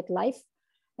its private life.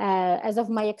 As of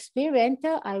my experience,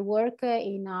 I work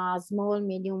in a small,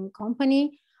 medium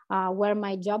company where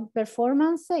my job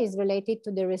performance is related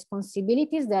to the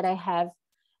responsibilities that I have,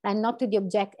 and not to the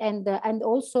and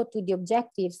also to the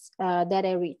objectives that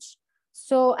I reach.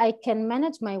 So I can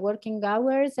manage my working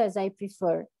hours as I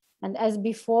prefer. And as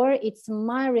before, it's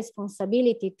my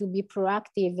responsibility to be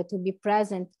proactive, to be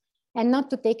present, and not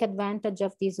to take advantage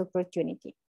of this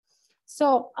opportunity.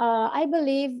 So I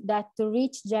believe that to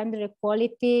reach gender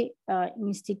equality,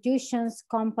 institutions,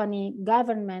 companies,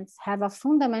 governments have a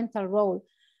fundamental role,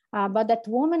 but that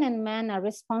women and men are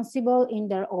responsible in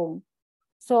their own.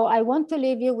 So I want to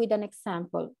leave you with an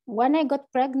example. When I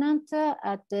got pregnant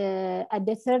at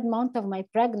the 3rd month of my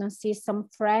pregnancy, some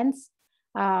friends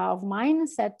of mine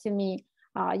said to me,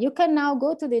 you can now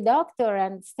go to the doctor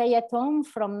and stay at home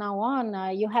from now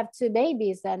on. You have 2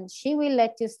 babies and she will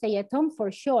let you stay at home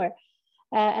for sure.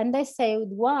 And I said,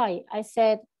 why? I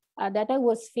said that I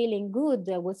was feeling good,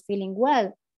 I was feeling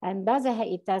well, and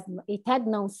it had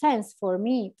no sense for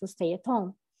me to stay at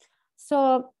home.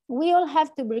 So we all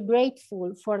have to be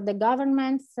grateful for the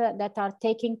governments that are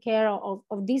taking care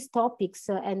of these topics,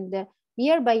 and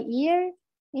year by year,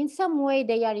 in some way,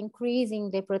 they are increasing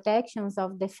the protections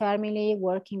of the family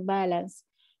working balance.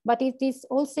 But it is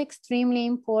also extremely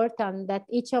important that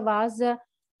each of us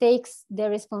takes the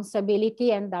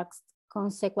responsibility and acts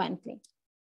consequently.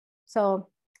 So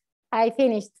I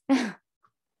finished.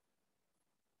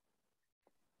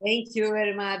 Thank you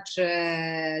very much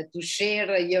to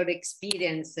share your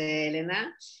experience,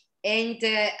 Elena. And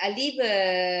I leave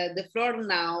the floor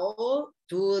now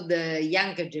to the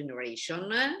younger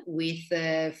generation with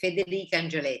Federica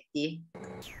Angeletti.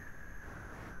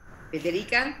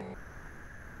 Federica?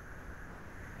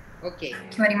 Okay.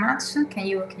 Thank you very much. Can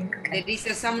you okay. There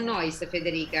is some noise,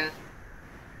 Federica.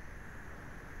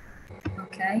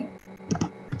 Okay.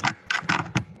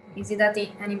 Is it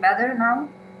any better now?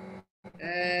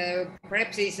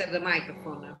 Perhaps it's at the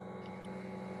microphone.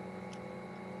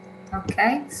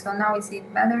 Okay, so now is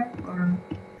it better? Or...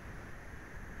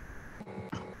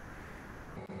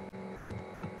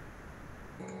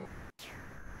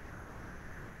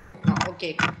 Oh,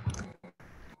 okay.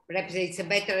 Perhaps it's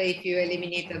better if you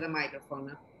eliminate the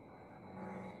microphone.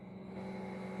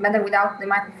 Better without the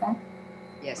microphone?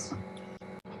 Yes.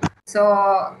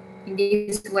 So in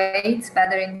this way, it's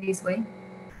better in this way?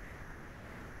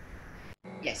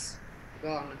 Yes, go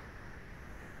on.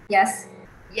 Yes?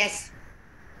 Yes.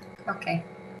 Okay.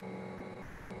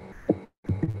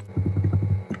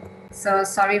 So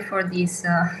sorry for this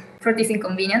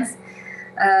inconvenience.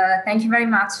 Thank you very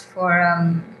much for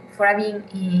having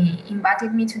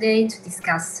invited me today to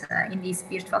discuss in this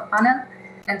virtual panel,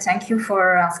 and thank you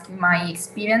for asking my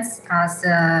experience as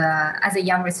a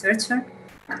young researcher.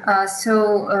 As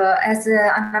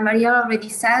Annamaria already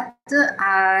said,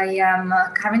 I am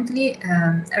currently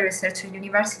a researcher at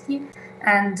university,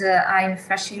 and I'm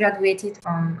freshly graduated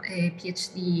from a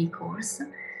PhD course.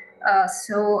 I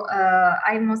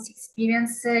have most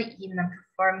experience in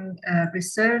performing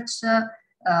research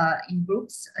in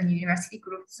groups, in university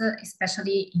groups,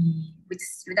 especially with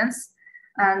students.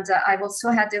 And I've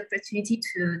also had the opportunity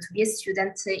to be a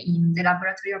student in the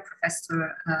laboratory of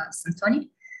Professor Santoni.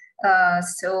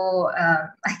 So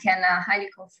I can highly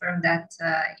confirm that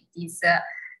it is,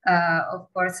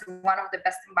 of course, one of the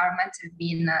best environments I've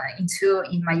been into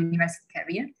in my university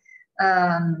career.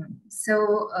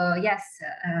 Yes,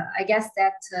 I guess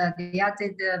that the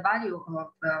added value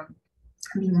of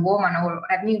being a woman or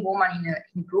having a woman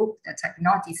in a group that I've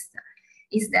noticed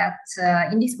is that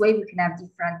in this way we can have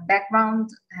different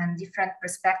backgrounds and different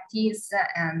perspectives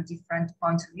and different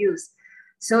points of views.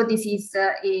 So this is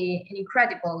an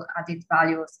incredible added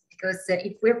value, because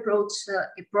if we approach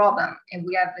a problem and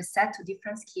we have a set of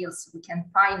different skills, we can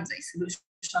find a solution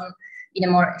in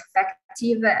a more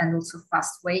effective and also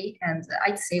fast way, and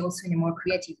I'd say also in a more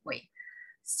creative way.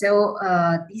 So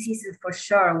this is for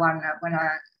sure one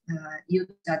huge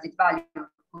added value.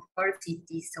 Of course, it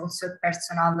is also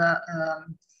personal.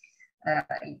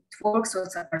 It works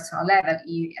also at personal level.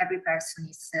 Every person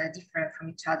is different from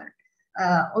each other.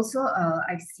 Also,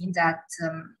 I've seen that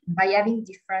by having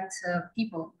different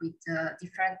people with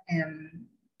different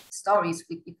stories,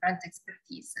 with different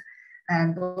expertise,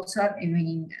 and also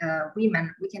having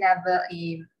women, we can have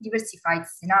a diversified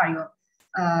scenario.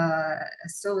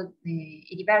 So the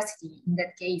diversity in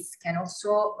that case can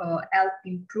also help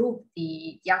improve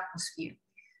the atmosphere,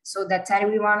 so that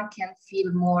everyone can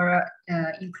feel more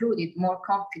included, more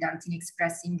confident in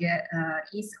expressing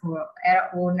his or her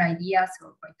own ideas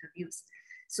or point of views.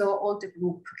 So all the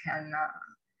group can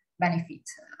benefit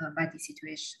by the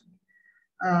situation.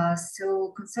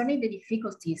 So concerning the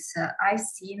difficulties, I've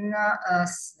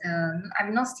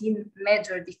not seen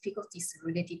major difficulties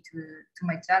related to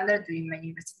my gender during my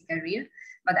university career,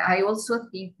 but I also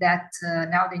think that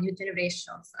now the new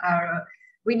generations are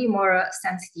really more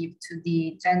sensitive to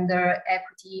the gender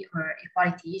equity or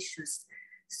equality issues.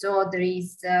 So there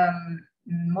is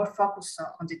more focus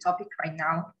on the topic right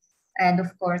now. And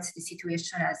of course, the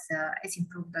situation has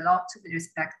improved a lot with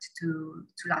respect to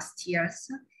last year's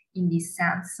in this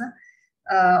sense.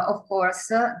 Of course,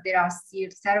 there are still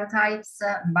stereotypes,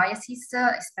 biases,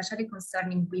 especially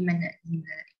concerning women in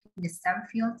the STEM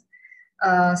field.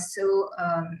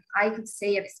 I could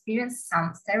say I've experienced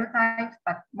some stereotypes,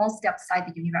 but mostly outside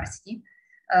the university.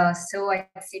 So I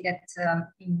say that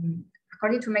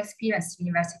according to my experience,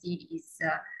 university is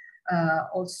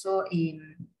also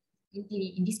in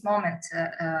this moment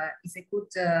is a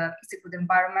good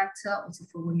environment also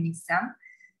for women in STEM.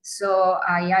 So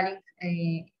I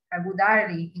would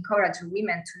highly encourage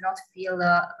women to not feel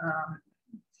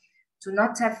to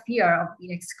not have fear of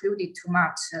being excluded too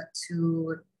much,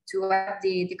 to have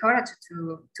the courage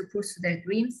to pursue their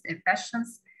dreams, their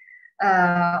passions.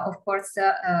 Of course,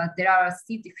 there are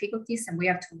still difficulties and we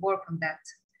have to work on that.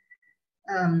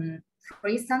 For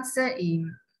instance,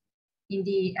 in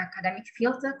the academic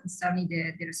field concerning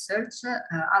the research,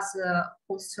 as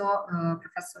also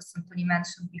Professor Santoni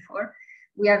mentioned before,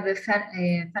 we have a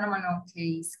phenomenal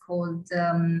case called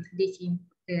leaking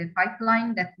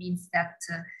pipeline. That means that,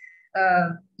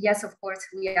 yes, of course,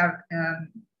 we are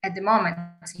at the moment,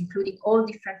 including all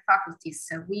different faculties,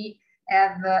 we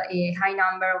have a high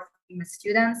number of female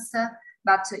students,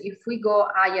 but if we go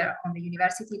higher on the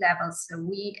university levels,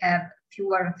 we have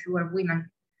fewer and fewer women.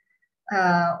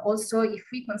 Also, if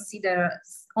we consider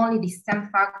only the STEM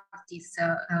faculties,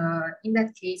 in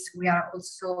that case, we are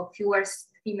also fewer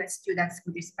female students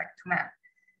with respect to men.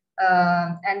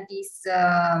 And this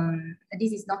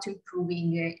is not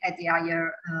improving at the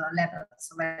higher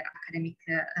levels of academic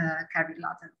career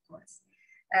ladder, of course.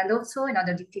 And also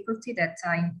another difficulty that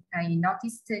I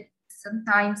noticed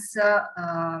sometimes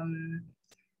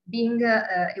being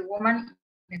a woman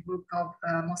in a group of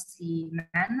mostly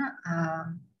men,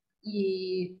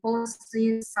 it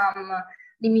poses some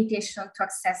limitation to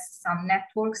access some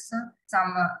networks,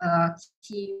 some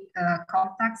key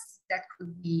contacts that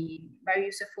could be very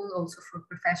useful also for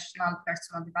professional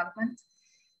personal development.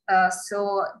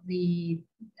 So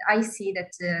I see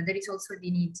that there is also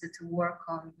the need to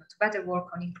better work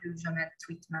on inclusion and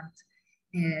treatment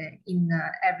in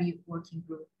every working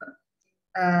group.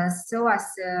 So as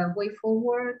a way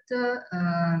forward,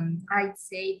 I'd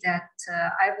say that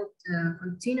I would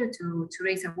continue to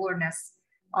raise awareness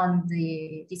on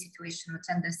the situation of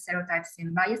gender stereotypes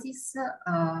and biases,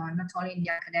 not only in the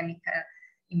academic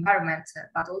environment,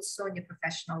 but also in the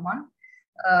professional one.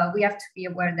 We have to be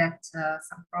aware that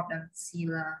some problems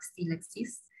still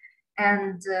exist.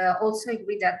 And also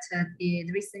agree that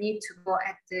there is a need to go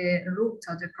at the root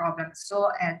of the problem. So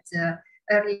at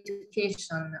early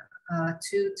education,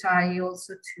 to try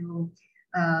also to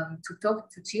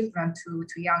talk to children,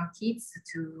 to young kids,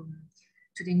 to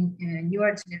the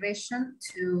newer generation,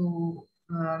 to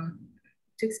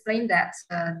explain that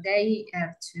they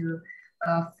have to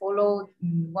follow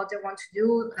what they want to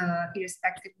do,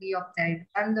 irrespectively of their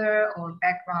gender or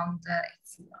background,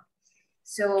 etc.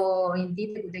 So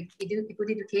indeed, the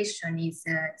good education is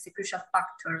a crucial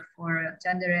factor for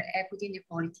gender equity and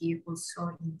equality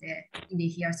also in the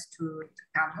years to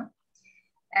come.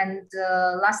 And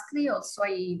lastly, also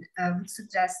I would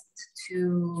suggest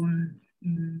to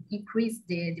increase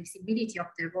the visibility of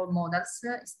the role models,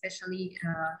 especially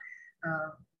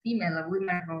female or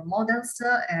women role models,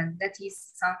 and that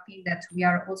is something that we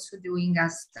are also doing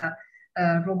as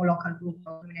Rome local group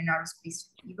of Women in Aerospace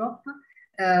Europe.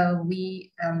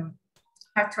 We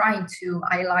are trying to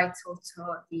highlight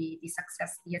also the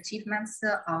success, the achievements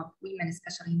of women,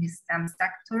 especially in the STEM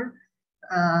sector,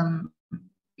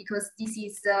 because this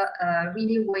is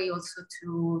really a way also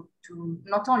to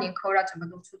not only encourage,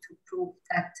 but also to prove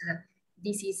that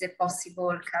this is a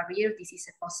possible career, this is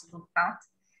a possible path.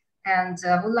 And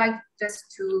I would like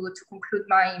just to conclude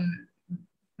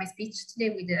my speech today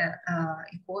with a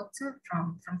quote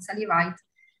from Sally Ride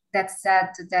that said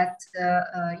that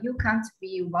you can't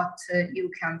be what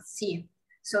you can see.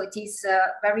 So it is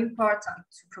very important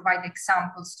to provide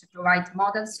examples, to provide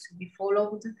models to be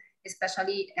followed,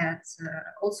 especially at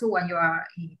also when you are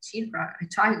a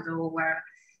child or where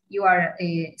you are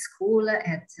a school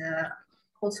at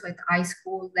also at high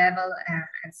school level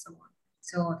and so on.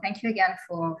 So thank you again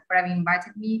for having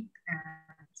invited me.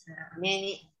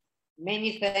 And,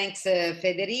 Many thanks,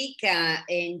 Federica.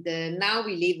 And now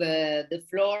we leave the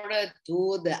floor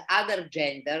to the other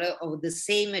gender of the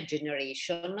same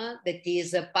generation, that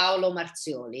is Paolo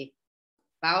Marzioli.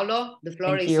 Paolo, the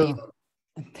floor is yours.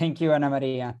 Thank you,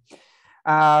 Annamaria.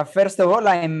 First of all,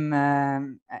 I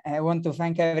want to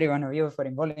thank every one of you for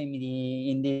involving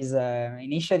me in this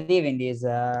initiative, in this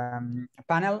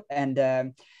panel.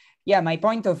 And yeah, my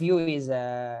point of view is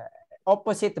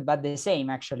opposite but the same,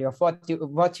 actually, of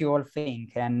what you all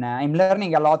think. And I'm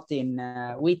learning a lot in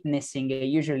witnessing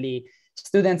usually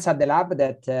students at the lab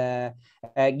that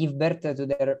give birth to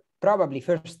their probably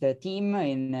first team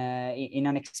in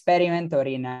an experiment or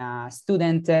in a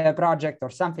student project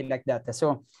or something like that.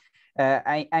 So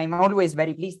I'm always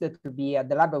very pleased to be at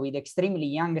the lab with extremely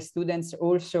young students,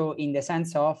 also in the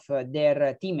sense of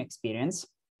their team experience.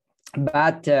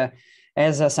 But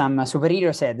as some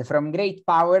superior said, from great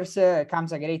powers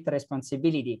comes a great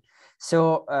responsibility.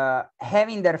 So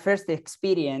having their first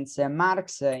experience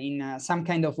marks in some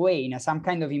kind of way, in some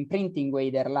kind of imprinting way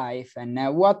their life. And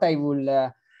what I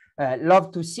would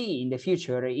love to see in the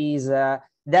future is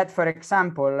that, for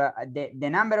example, the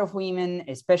number of women,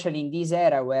 especially in this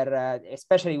era where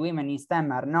especially women in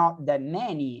STEM are not that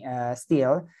many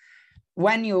still,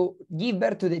 when you give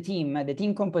birth to the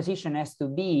team composition has to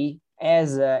be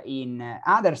as in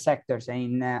other sectors and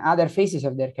in other phases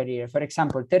of their career, for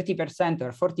example, 30%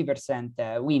 or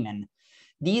 40% women.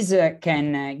 These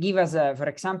can give us, for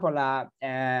example,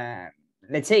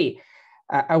 let's say,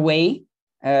 a way,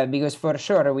 because for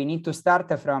sure we need to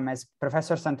start from, as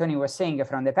Professor Santoni was saying,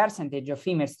 from the percentage of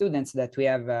female students that we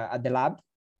have at the lab.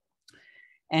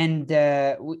 And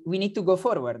we need to go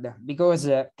forward, because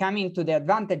coming to the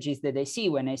advantages that I see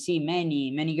when I see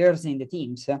many girls in the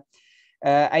teams,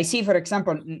 I see, for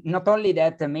example, not only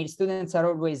that male students are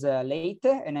always late,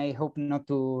 and I hope not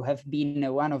to have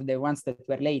been one of the ones that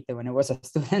were late when I was a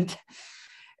student,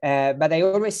 but I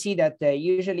always see that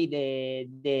usually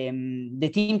the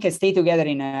team can stay together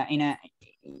in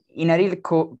a real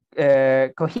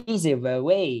cohesive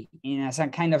way, in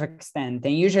some kind of extent.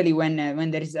 And usually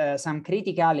when there is some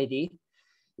criticality,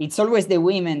 it's always the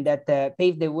women that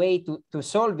pave the way to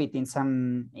solve it in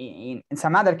some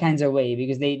other kinds of way,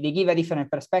 because they give a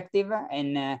different perspective.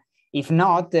 And if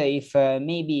not, if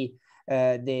maybe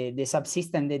the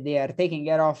subsystem that they are taking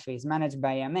care of is managed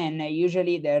by a man,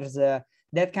 usually there's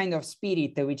that kind of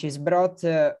spirit which is brought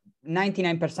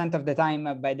 99% of the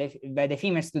time by the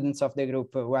female students of the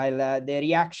group, while the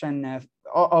reaction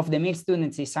of the male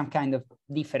students is some kind of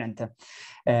different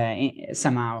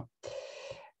somehow.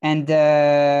 And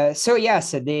so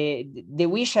yes, the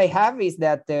wish I have is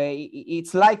that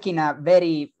it's like in a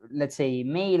very, let's say,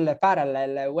 male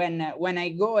parallel, when I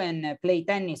go and play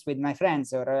tennis with my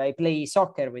friends, or I play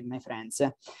soccer with my friends,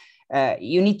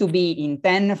 you need to be in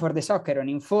 10 for the soccer and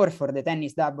in 4 for the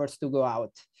tennis doubles to go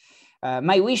out.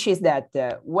 My wish is that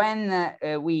when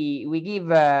we give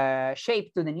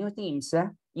shape to the new teams,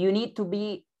 you need to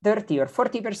be 30 or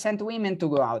 40% women to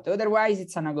go out. Otherwise,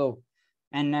 it's a no-go.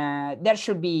 And there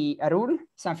should be a rule,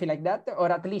 something like that, or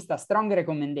at least a strong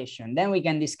recommendation. Then we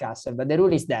can discuss. But the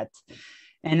rule is that.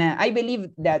 And I believe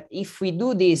that if we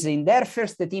do this in their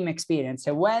first team experience,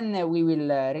 when we will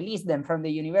release them from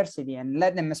the university and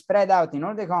let them spread out in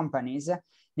all the companies,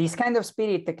 this kind of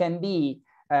spirit can be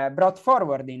brought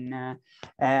forward in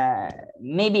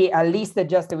maybe at least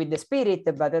just with the spirit,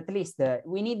 but at least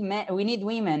we need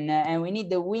women, and we need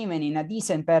the women in a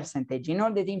decent percentage in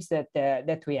all the teams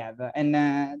that we have.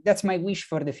 And that's my wish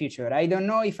for the future. I don't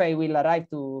know if I will arrive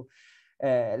to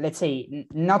let's say,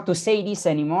 not to say this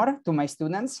anymore to my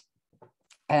students,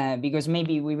 because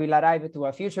maybe we will arrive to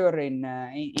a future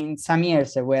in some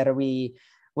years where we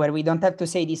don't have to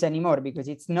say this anymore, because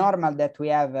it's normal that we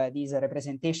have this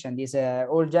representation, this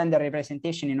all gender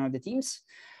representation in all the teams.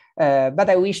 But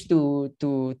I wish to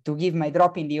give my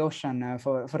drop in the ocean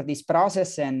for this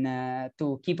process, and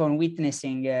to keep on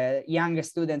witnessing young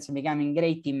students becoming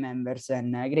great team members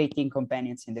and great team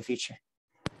companions in the future.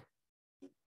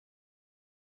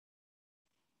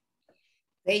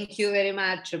 Thank you very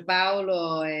much,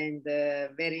 Paolo, and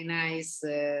very nice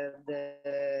the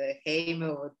aim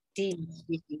of team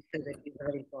speaking, that is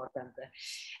very important.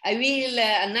 I will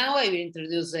now I will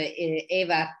introduce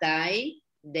Eva Tai,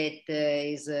 that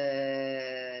is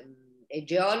a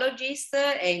geologist,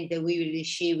 and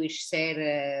she will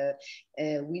share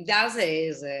with us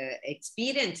his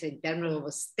experience in terms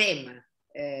of STEM,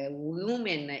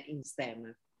 women in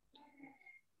STEM.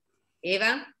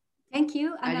 Eva? Thank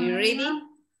you, Annamaria. Are you ready?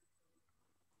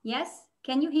 Yes,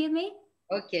 can you hear me?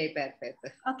 Okay, perfect.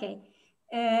 Okay,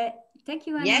 thank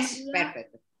you, Annamaria. Yes,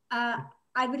 perfect.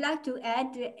 I would like to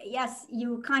add, yes,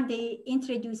 you kindly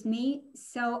introduced me.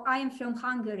 So I am from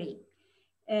Hungary.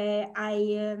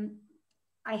 I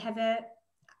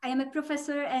am a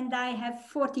professor, and I have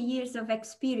 40 years of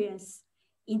experience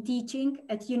in teaching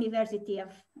at University of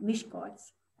Miskolc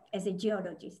as a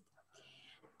geologist.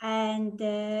 And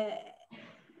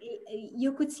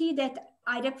you could see that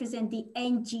I represent the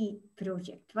NG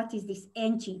project. What is this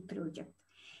NG project?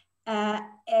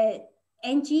 NG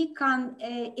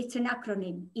it's an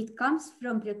acronym. It comes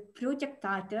from the project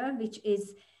title, which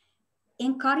is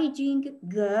Encouraging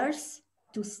Girls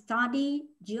to Study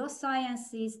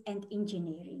Geosciences and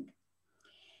Engineering.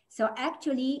 So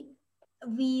actually,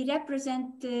 we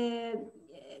represent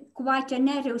quite a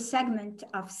narrow segment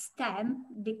of STEM,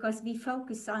 because we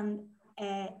focus on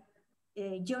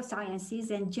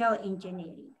geosciences and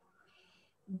geoengineering.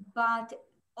 But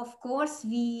of course,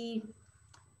 we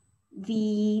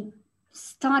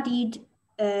studied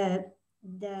the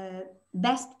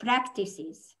best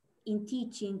practices in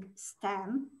teaching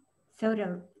STEM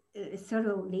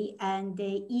thoroughly, and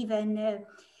even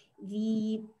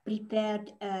we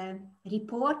prepared a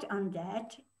report on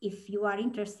that. If you are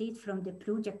interested, from the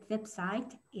project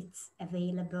website, it's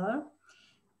available.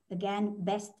 Again,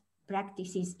 best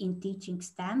practices in teaching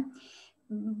STEM.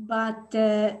 But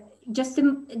just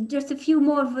a few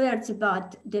more words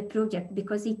about the project,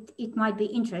 because it might be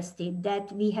interesting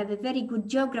that we have a very good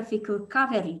geographical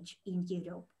coverage in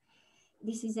Europe.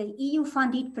 This is an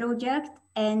EU-funded project,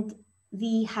 and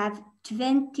we have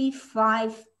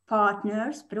 25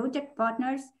 partners, project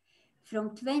partners,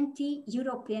 from 20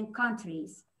 European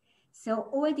countries. So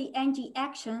all the NG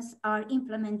actions are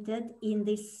implemented in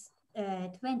these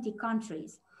 20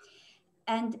 countries.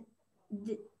 And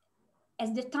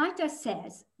as the title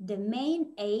says, the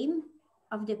main aim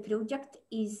of the project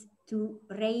is to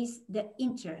raise the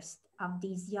interest of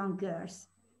these young girls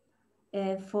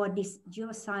for these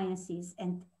geosciences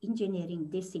and engineering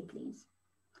disciplines.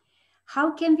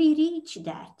 How can we reach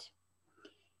that?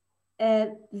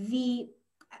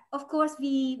 Of course,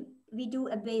 we do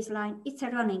a baseline. It's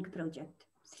a running project,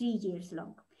 3 years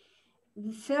long.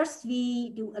 First,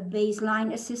 we do a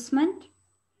baseline assessment.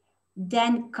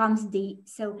 Then comes the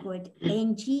so-called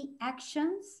NG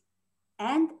actions,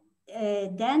 and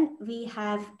then we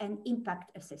have an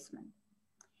impact assessment.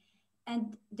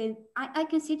 And I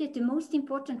consider the most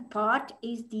important part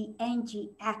is the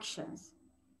NG actions,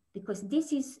 because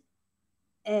this is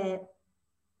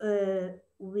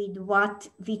with what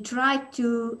we try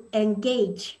to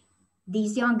engage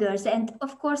these young girls, and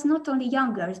of course not only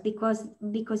young girls, because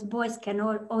boys can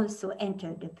also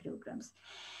enter the programs.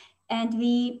 And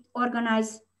we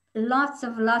organize lots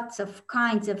of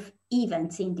kinds of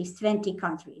events in these 20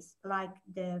 countries, like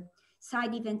the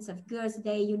side events of Girls'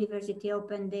 Day, University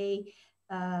Open Day,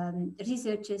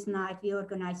 Researchers' Night. We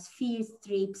organize field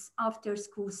trips,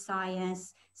 after-school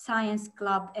science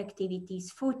club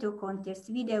activities, photo contests,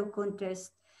 video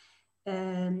contests.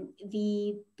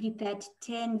 We prepared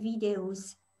 10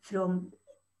 videos from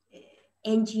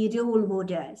NG role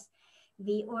models.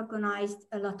 We organized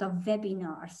a lot of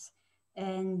webinars.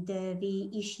 And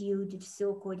we issued the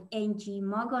so-called NG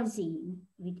magazine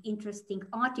with interesting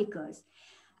articles.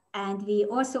 And we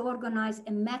also organized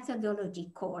a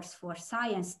methodology course for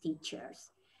science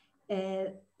teachers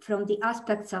from the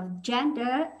aspects of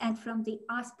gender and from the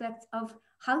aspects of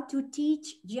how to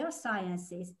teach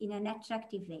geosciences in an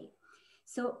attractive way.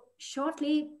 So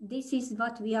shortly, this is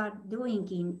what we are doing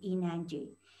in NG.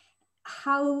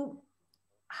 How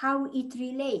it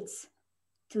relates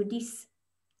to this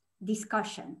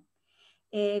discussion,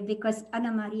 because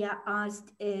Annamaria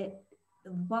asked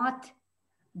what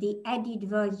the added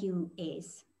value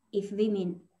is if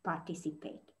women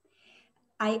participate.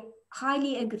 I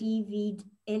highly agree with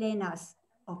Elena's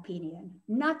opinion.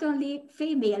 Not only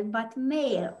female, but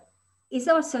male is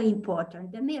also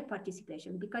important, the male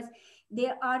participation, because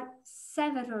there are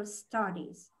several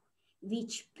studies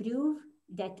which prove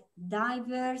that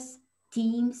diverse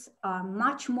teams are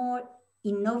much more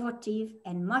innovative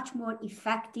and much more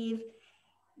effective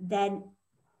than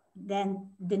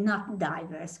the not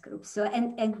diverse groups. So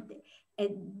and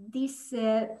this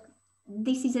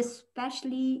is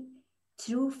especially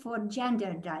true for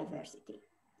gender diversity.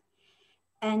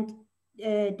 And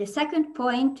the second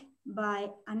point by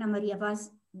Annamaria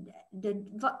was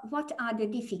what are the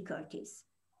difficulties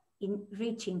in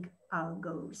reaching our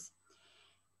goals?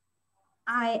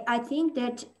 I think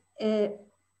that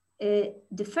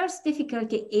the first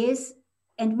difficulty is,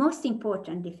 and most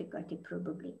important difficulty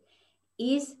probably,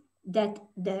 is that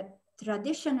the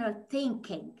traditional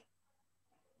thinking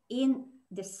in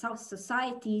the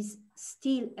societies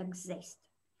still exist.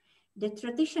 The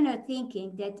traditional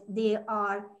thinking that there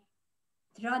are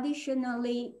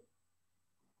traditionally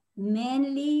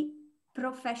manly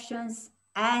professions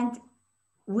and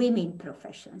women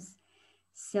professions.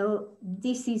 So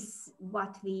this is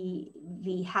what we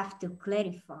have to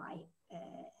clarify,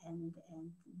 and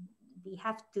we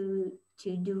have to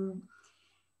do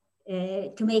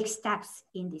to make steps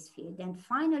in this field. And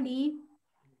finally,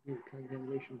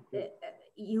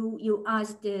 you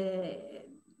asked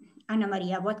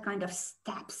Annamaria what kind of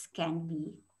steps can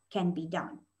be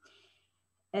done.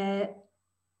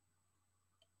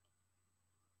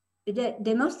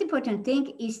 The most important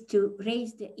thing is to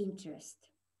raise the interest.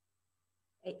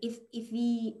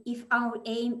 If our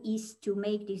aim is to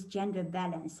make this gender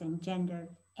balance and gender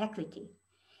equity,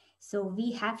 so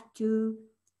we have to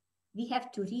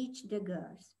reach the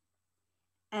girls.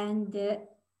 And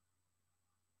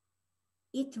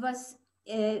it was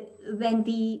when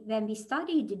we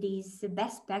studied these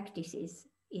best practices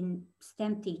in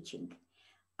STEM teaching,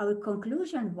 our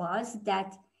conclusion was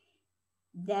that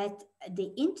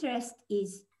the interest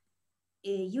is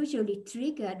usually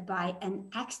triggered by an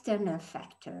external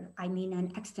factor. I mean,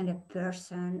 an external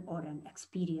person or an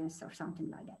experience or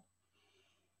something like that.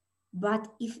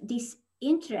 But if this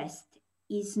interest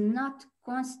is not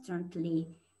constantly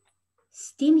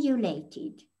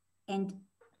stimulated and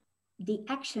the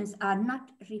actions are not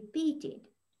repeated,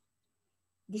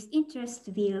 this interest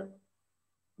will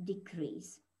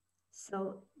decrease.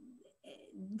 So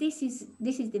this is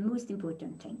the most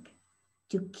important thing,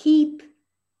 to keep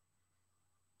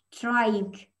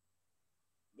trying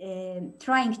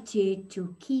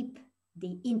to keep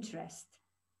the interest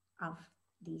of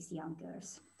these young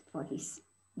girls for these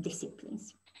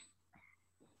disciplines.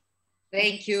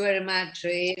 Thank you very much,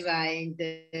 Eva, and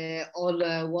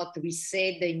all what we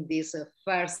said in this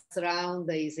first round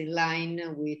is in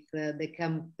line with the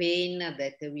campaign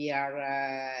that we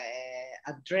are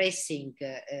addressing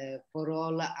for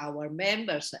all our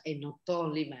members and not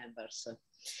only members.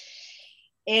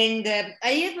 And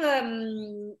I have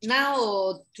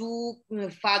now two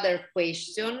further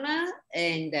questions,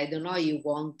 and I don't know if you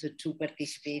want to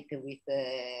participate with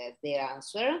the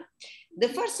answer. The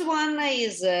first one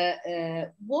is,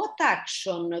 what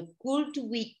action could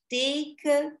we take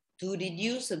to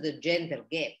reduce the gender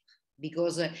gap?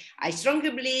 Because I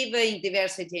strongly believe in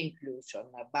diversity and inclusion,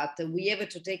 but we have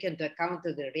to take into account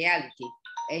the reality,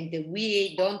 and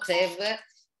we don't have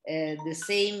the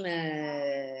same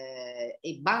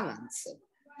balance.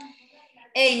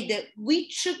 And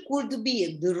which could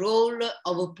be the role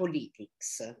of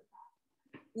politics?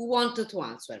 Who wanted to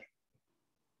answer?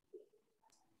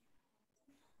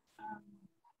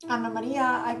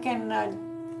 Annamaria, I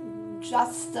can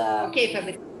just... Okay,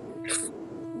 Fabrizia.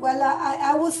 Well,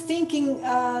 I was thinking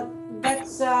that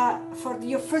for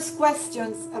your first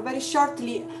questions, very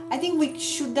shortly, I think we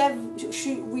should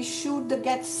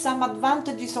get some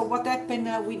advantages of what happened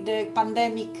with the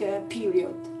pandemic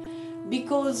period,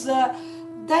 because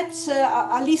that's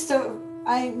at least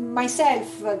I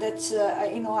myself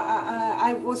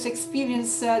I was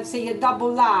experiencing say a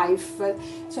double life,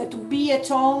 so to be at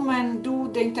home and do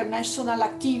the international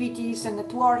activities and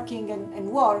networking and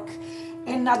work,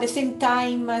 and at the same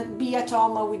time be at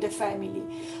home with the family.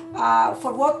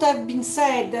 For what have been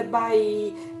said by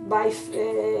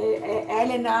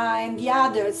Elena and the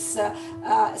others,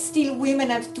 still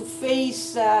women have to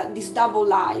face this double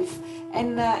life.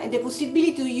 And the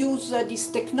possibility to use these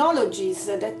technologies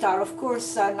that are, of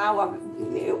course, now,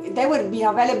 they will be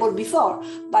available before,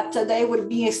 but they will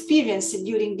be experienced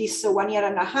during this 1.5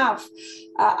 years,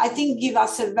 I think give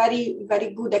us a very, very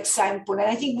good example. And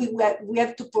I think we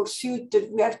have to pursue it,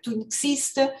 we have to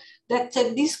insist that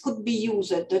this could be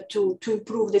used to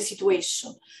improve the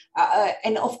situation.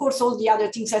 And of course, all the other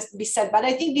things has to be said, but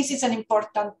I think this is an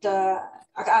important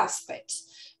aspect.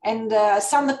 And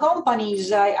some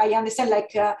companies, I understand,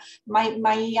 like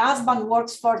my husband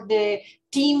works for the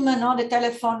team, the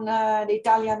telephone, the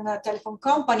Italian telephone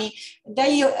company.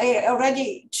 They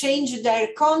already changed their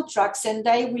contracts and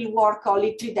they will work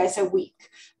only 3 days a week.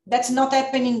 That's not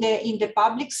happening in the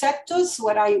public sectors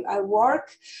where I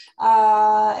work,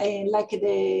 like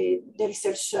the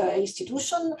research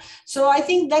institution. So I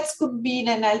think that could be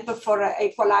an help for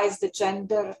equalize the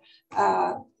gender.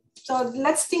 So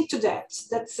let's think to that.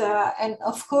 That's and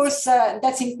of course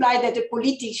that's implied that the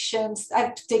politicians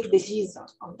have to take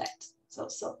decisions on that. So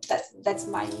that's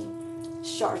my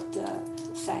short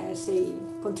say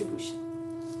contribution.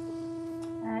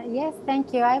 Yes,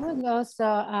 thank you. I would also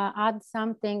add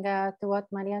something to what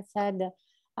Maria said,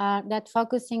 that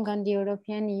focusing on the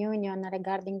European Union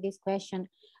regarding this question,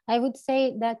 I would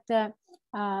say that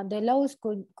the laws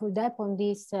could help on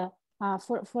this.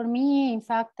 For me, in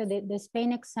fact, the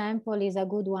Spain example is a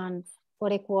good one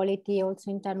for equality also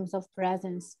in terms of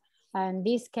presence. And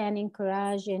this can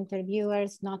encourage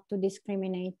interviewers not to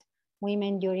discriminate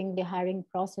women during the hiring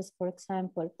process, for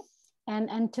example.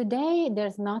 And today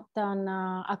there's not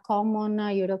a common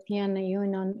European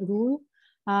Union rule,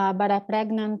 but a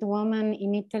pregnant woman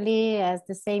in Italy has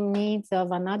the same needs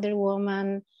of another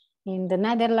woman in the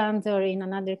Netherlands or in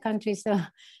another country. So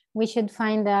we should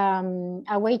find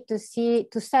a way to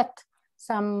set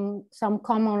some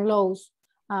common laws,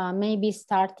 maybe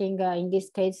starting in this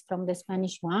case from the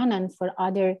Spanish one, and for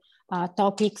other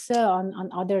topics on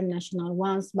other national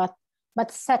ones,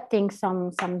 but setting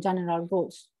some general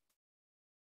rules.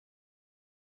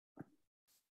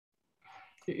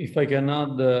 If I can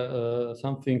add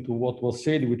something to what was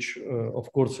said, which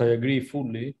of course I agree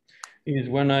fully, is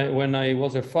when I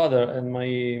was a father and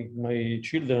my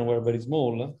children were very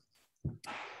small,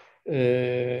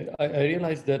 I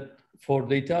realized that for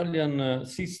the Italian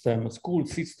school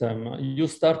system, you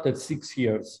start at 6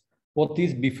 years. What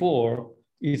is before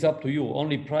is up to you.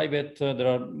 Only private, there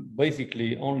are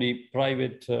basically only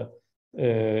private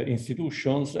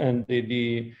institutions, and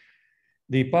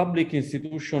the public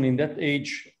institutions in that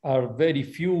age are very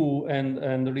few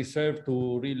and reserved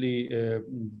to really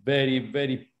very,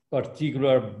 very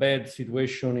particular bad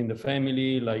situation in the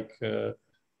family, like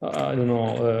I don't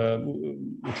know,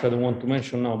 which I don't want to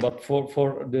mention now, but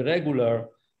for the regular,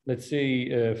 let's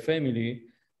say, family,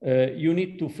 you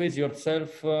need to face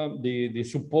yourself the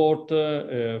support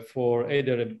for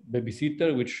either a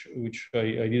babysitter, which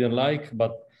I didn't like,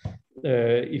 but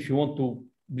if you want to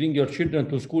bring your children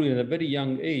to school in a very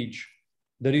young age,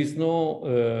 there is no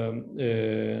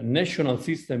national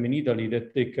system in Italy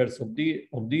that takes care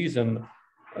of these, and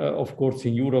of course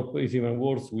in Europe is even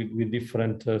worse with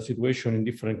different situation in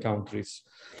different countries.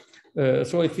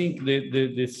 So I think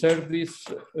the service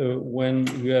when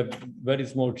you have very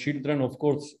small children, of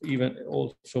course, even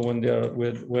also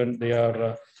when they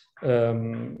are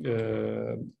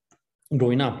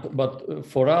growing up. But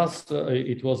for us,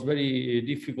 it was very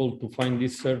difficult to find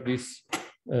this service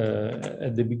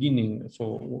at the beginning.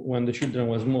 So when the children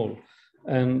were small,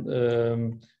 and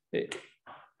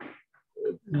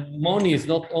money is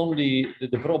not only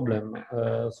the problem,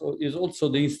 so it's also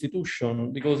the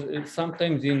institution, because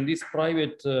sometimes in this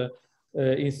private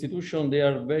institution, they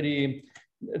are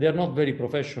not very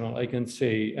professional, I can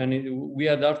say. And we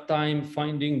had our time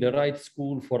finding the right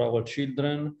school for our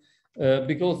children,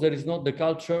 because there is not the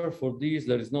culture for this,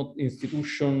 there is not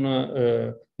institution,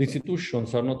 the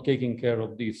institutions are not taking care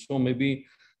of this. So maybe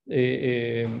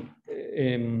a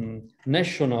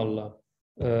national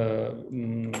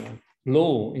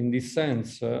law in this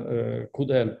sense could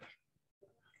help.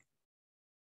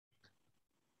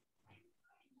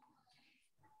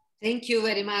 Thank you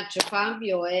very much,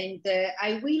 Fabio. And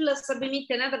I will submit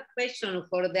another question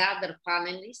for the other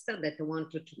panelists that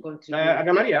wanted to contribute.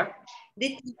 Annamaria?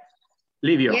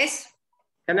 Livio. Yes?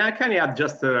 Can I add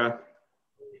just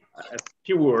a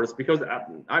few words because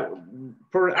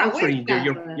for answering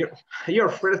your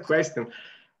first question,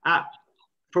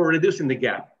 for reducing the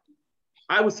gap,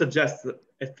 I would suggest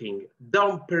a thing: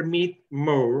 don't permit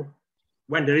more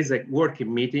when there is a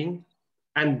working meeting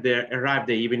and they arrive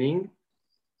the evening,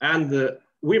 and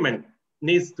women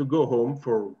needs to go home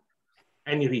for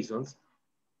any reasons,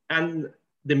 and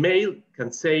the male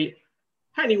can say,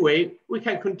 anyway, we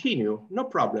can continue, no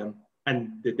problem.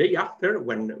 And the day after,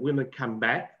 when women come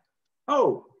back,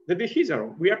 oh, the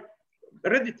decision, we are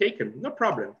already taken, no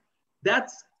problem.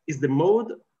 That is the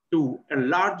mode to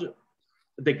enlarge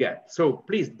the gap. So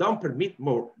please don't permit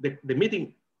more. The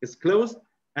meeting is closed,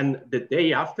 and the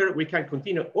day after, we can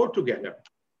continue all together.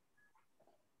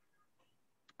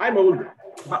 I'm old,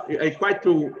 but quite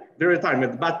to the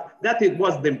retirement, but that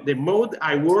was the mode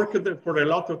I worked for a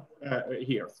lot of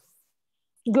years.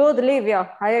 Good, Livio,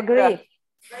 I agree.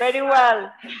 Very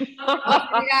well.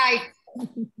 Right.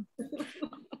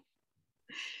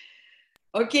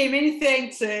 Okay, many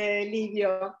thanks,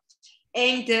 Livio.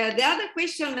 And the other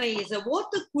question is,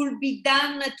 what could be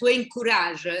done to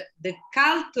encourage the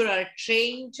cultural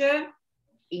change,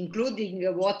 including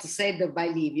what said by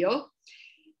Livio,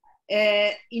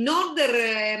 in order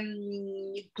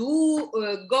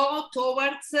to go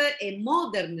towards a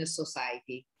modern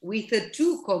society with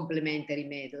two complementary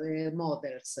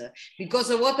models? Because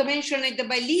what mentioned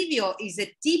by Livio is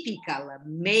a typical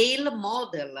male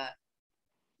model.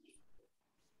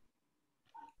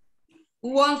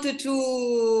 Who wanted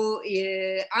to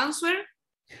answer?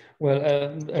 Well,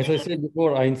 as I said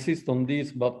before, I insist on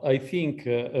this, but I think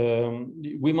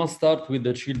we must start with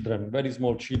the children, very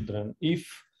small children. If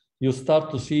you start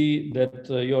to see that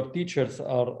your teachers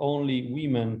are only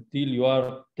women till you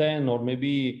are 10 or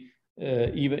maybe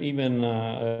even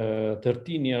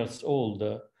 13 years old,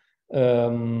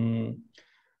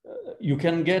 you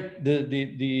can get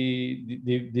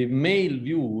the male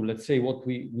view, let's say what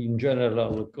we in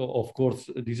general, of course,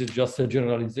 this is just a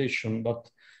generalization, but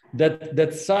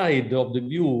that side of the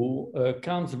view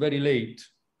comes very late.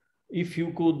 If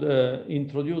you could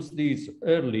introduce this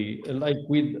early, like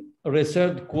with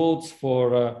reserved quotes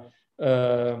for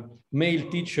male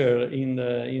teacher in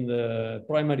the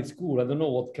primary school, I don't know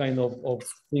what kind of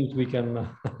things we can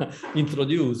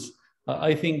introduce.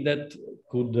 I think that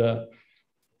could,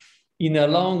 in a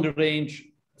long range,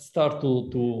 start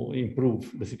to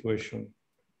improve the situation.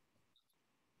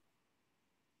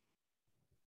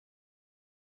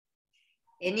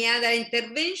 Any other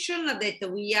intervention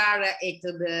that we are at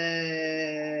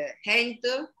the end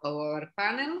of our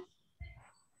panel?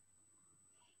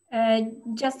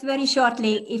 Just very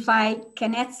shortly, if I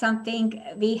can add something,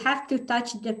 we have to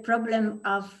touch the problem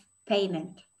of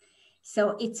payment.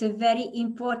 So it's a very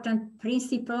important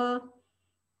principle,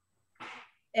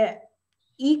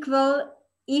 equal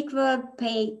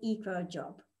pay, equal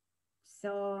job.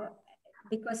 So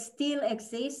because still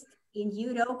exists in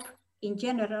Europe in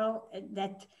general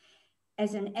that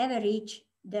as an average,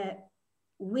 the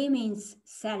women's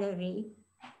salary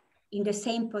in the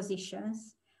same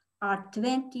positions are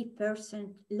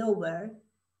 20% lower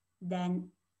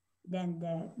than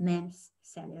the men's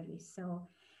salary. So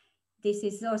this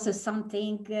is also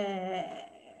something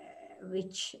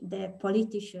which the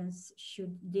politicians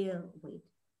should deal with.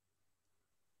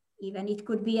 Even it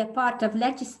could be a part of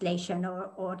legislation,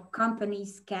 or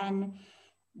companies can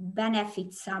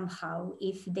benefit somehow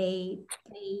if they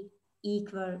pay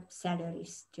equal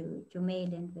salaries to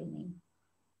male and women.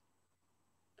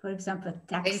 For example,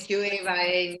 tax. Thank you, Eva.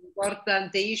 An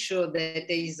important issue that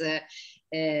is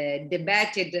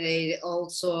debated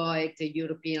also at the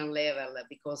European level,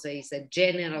 because it's a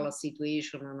general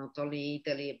situation, not only in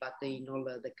Italy, but in all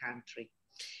the country.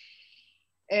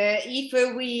 If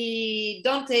we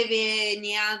don't have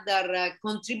any other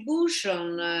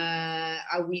contribution,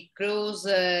 I will close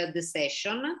the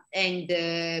session. And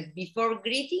before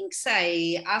greetings,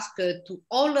 I ask to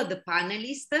all of the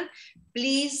panelists,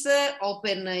 please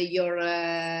open your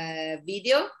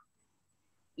video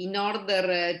in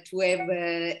order to have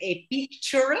a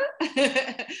picture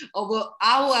of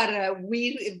our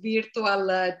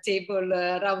virtual table,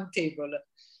 round table.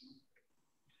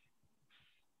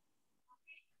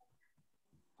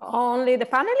 Only the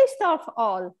panelists or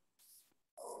all?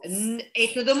 At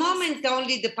the moment,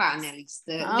 only the panelists.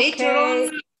 Okay. Later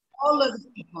on, all of the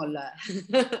people.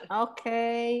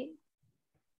 Okay.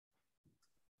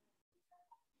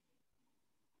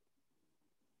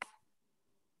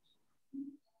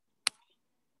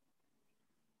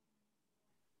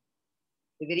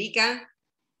 Federica?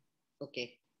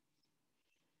 Okay.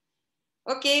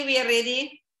 Okay, we are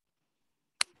ready.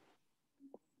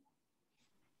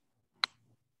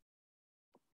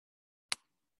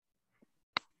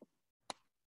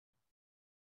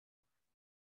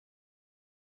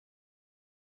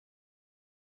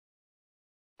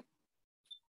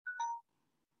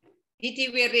 Iti,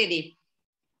 we are ready.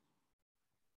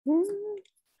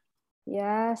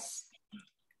 Yes.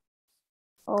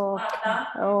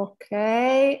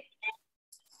 Okay.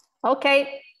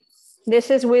 Okay. This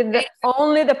is with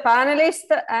only the panelists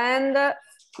and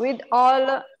with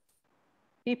all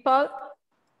people,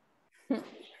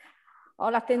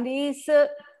 all attendees.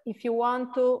 If you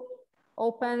want to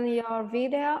open your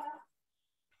video,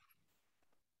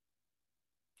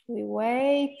 we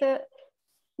wait.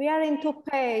 We are in 2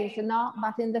 pages, no,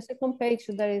 but in the second page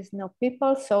there is no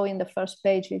people. So in the first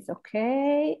page it's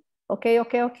okay.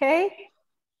 Okay.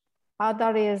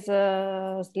 Other is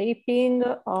sleeping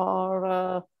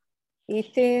or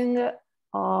eating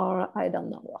or I don't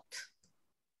know what.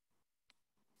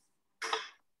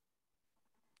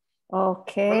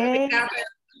 Okay.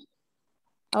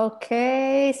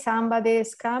 Okay, somebody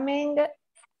is coming.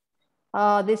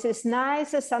 Oh, this is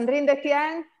nice. Sandrine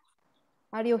Detien,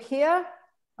 are you here?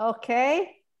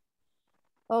 Okay.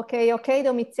 Okay,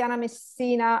 Domiziana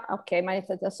Messina. Okay,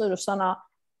 manifestazioni sono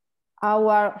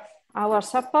our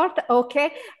support.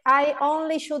 Okay, I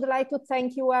only should like to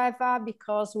thank you, Eva,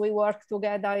 because we work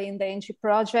together in the INGV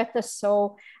project.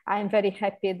 So I'm very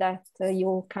happy that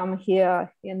you come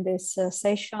here in this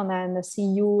session and see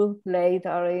you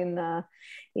later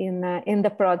in the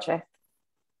project.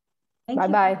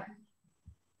 Bye-bye.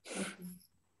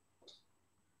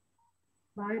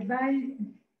 Bye-bye.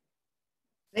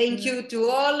 Thank you to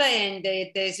all, and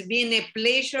it has been a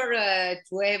pleasure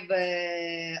to have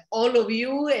all of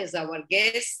you as our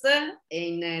guests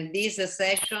in this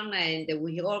session, and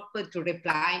we hope to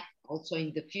reply also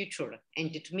in the future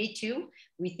and to meet you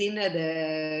within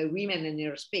the Women in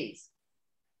Aerospace.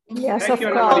 Yes, thank you,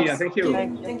 Annamaria. Thank you.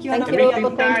 Thank you, Thank The you.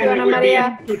 meeting Thank time you, will be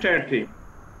Annamaria. 2:30.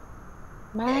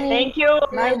 Bye. Thank you.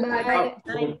 Bye-bye.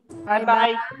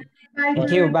 Bye-bye.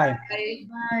 Thank you. Bye. Bye.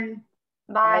 Bye.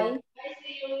 Bye.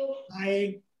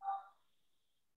 Bye.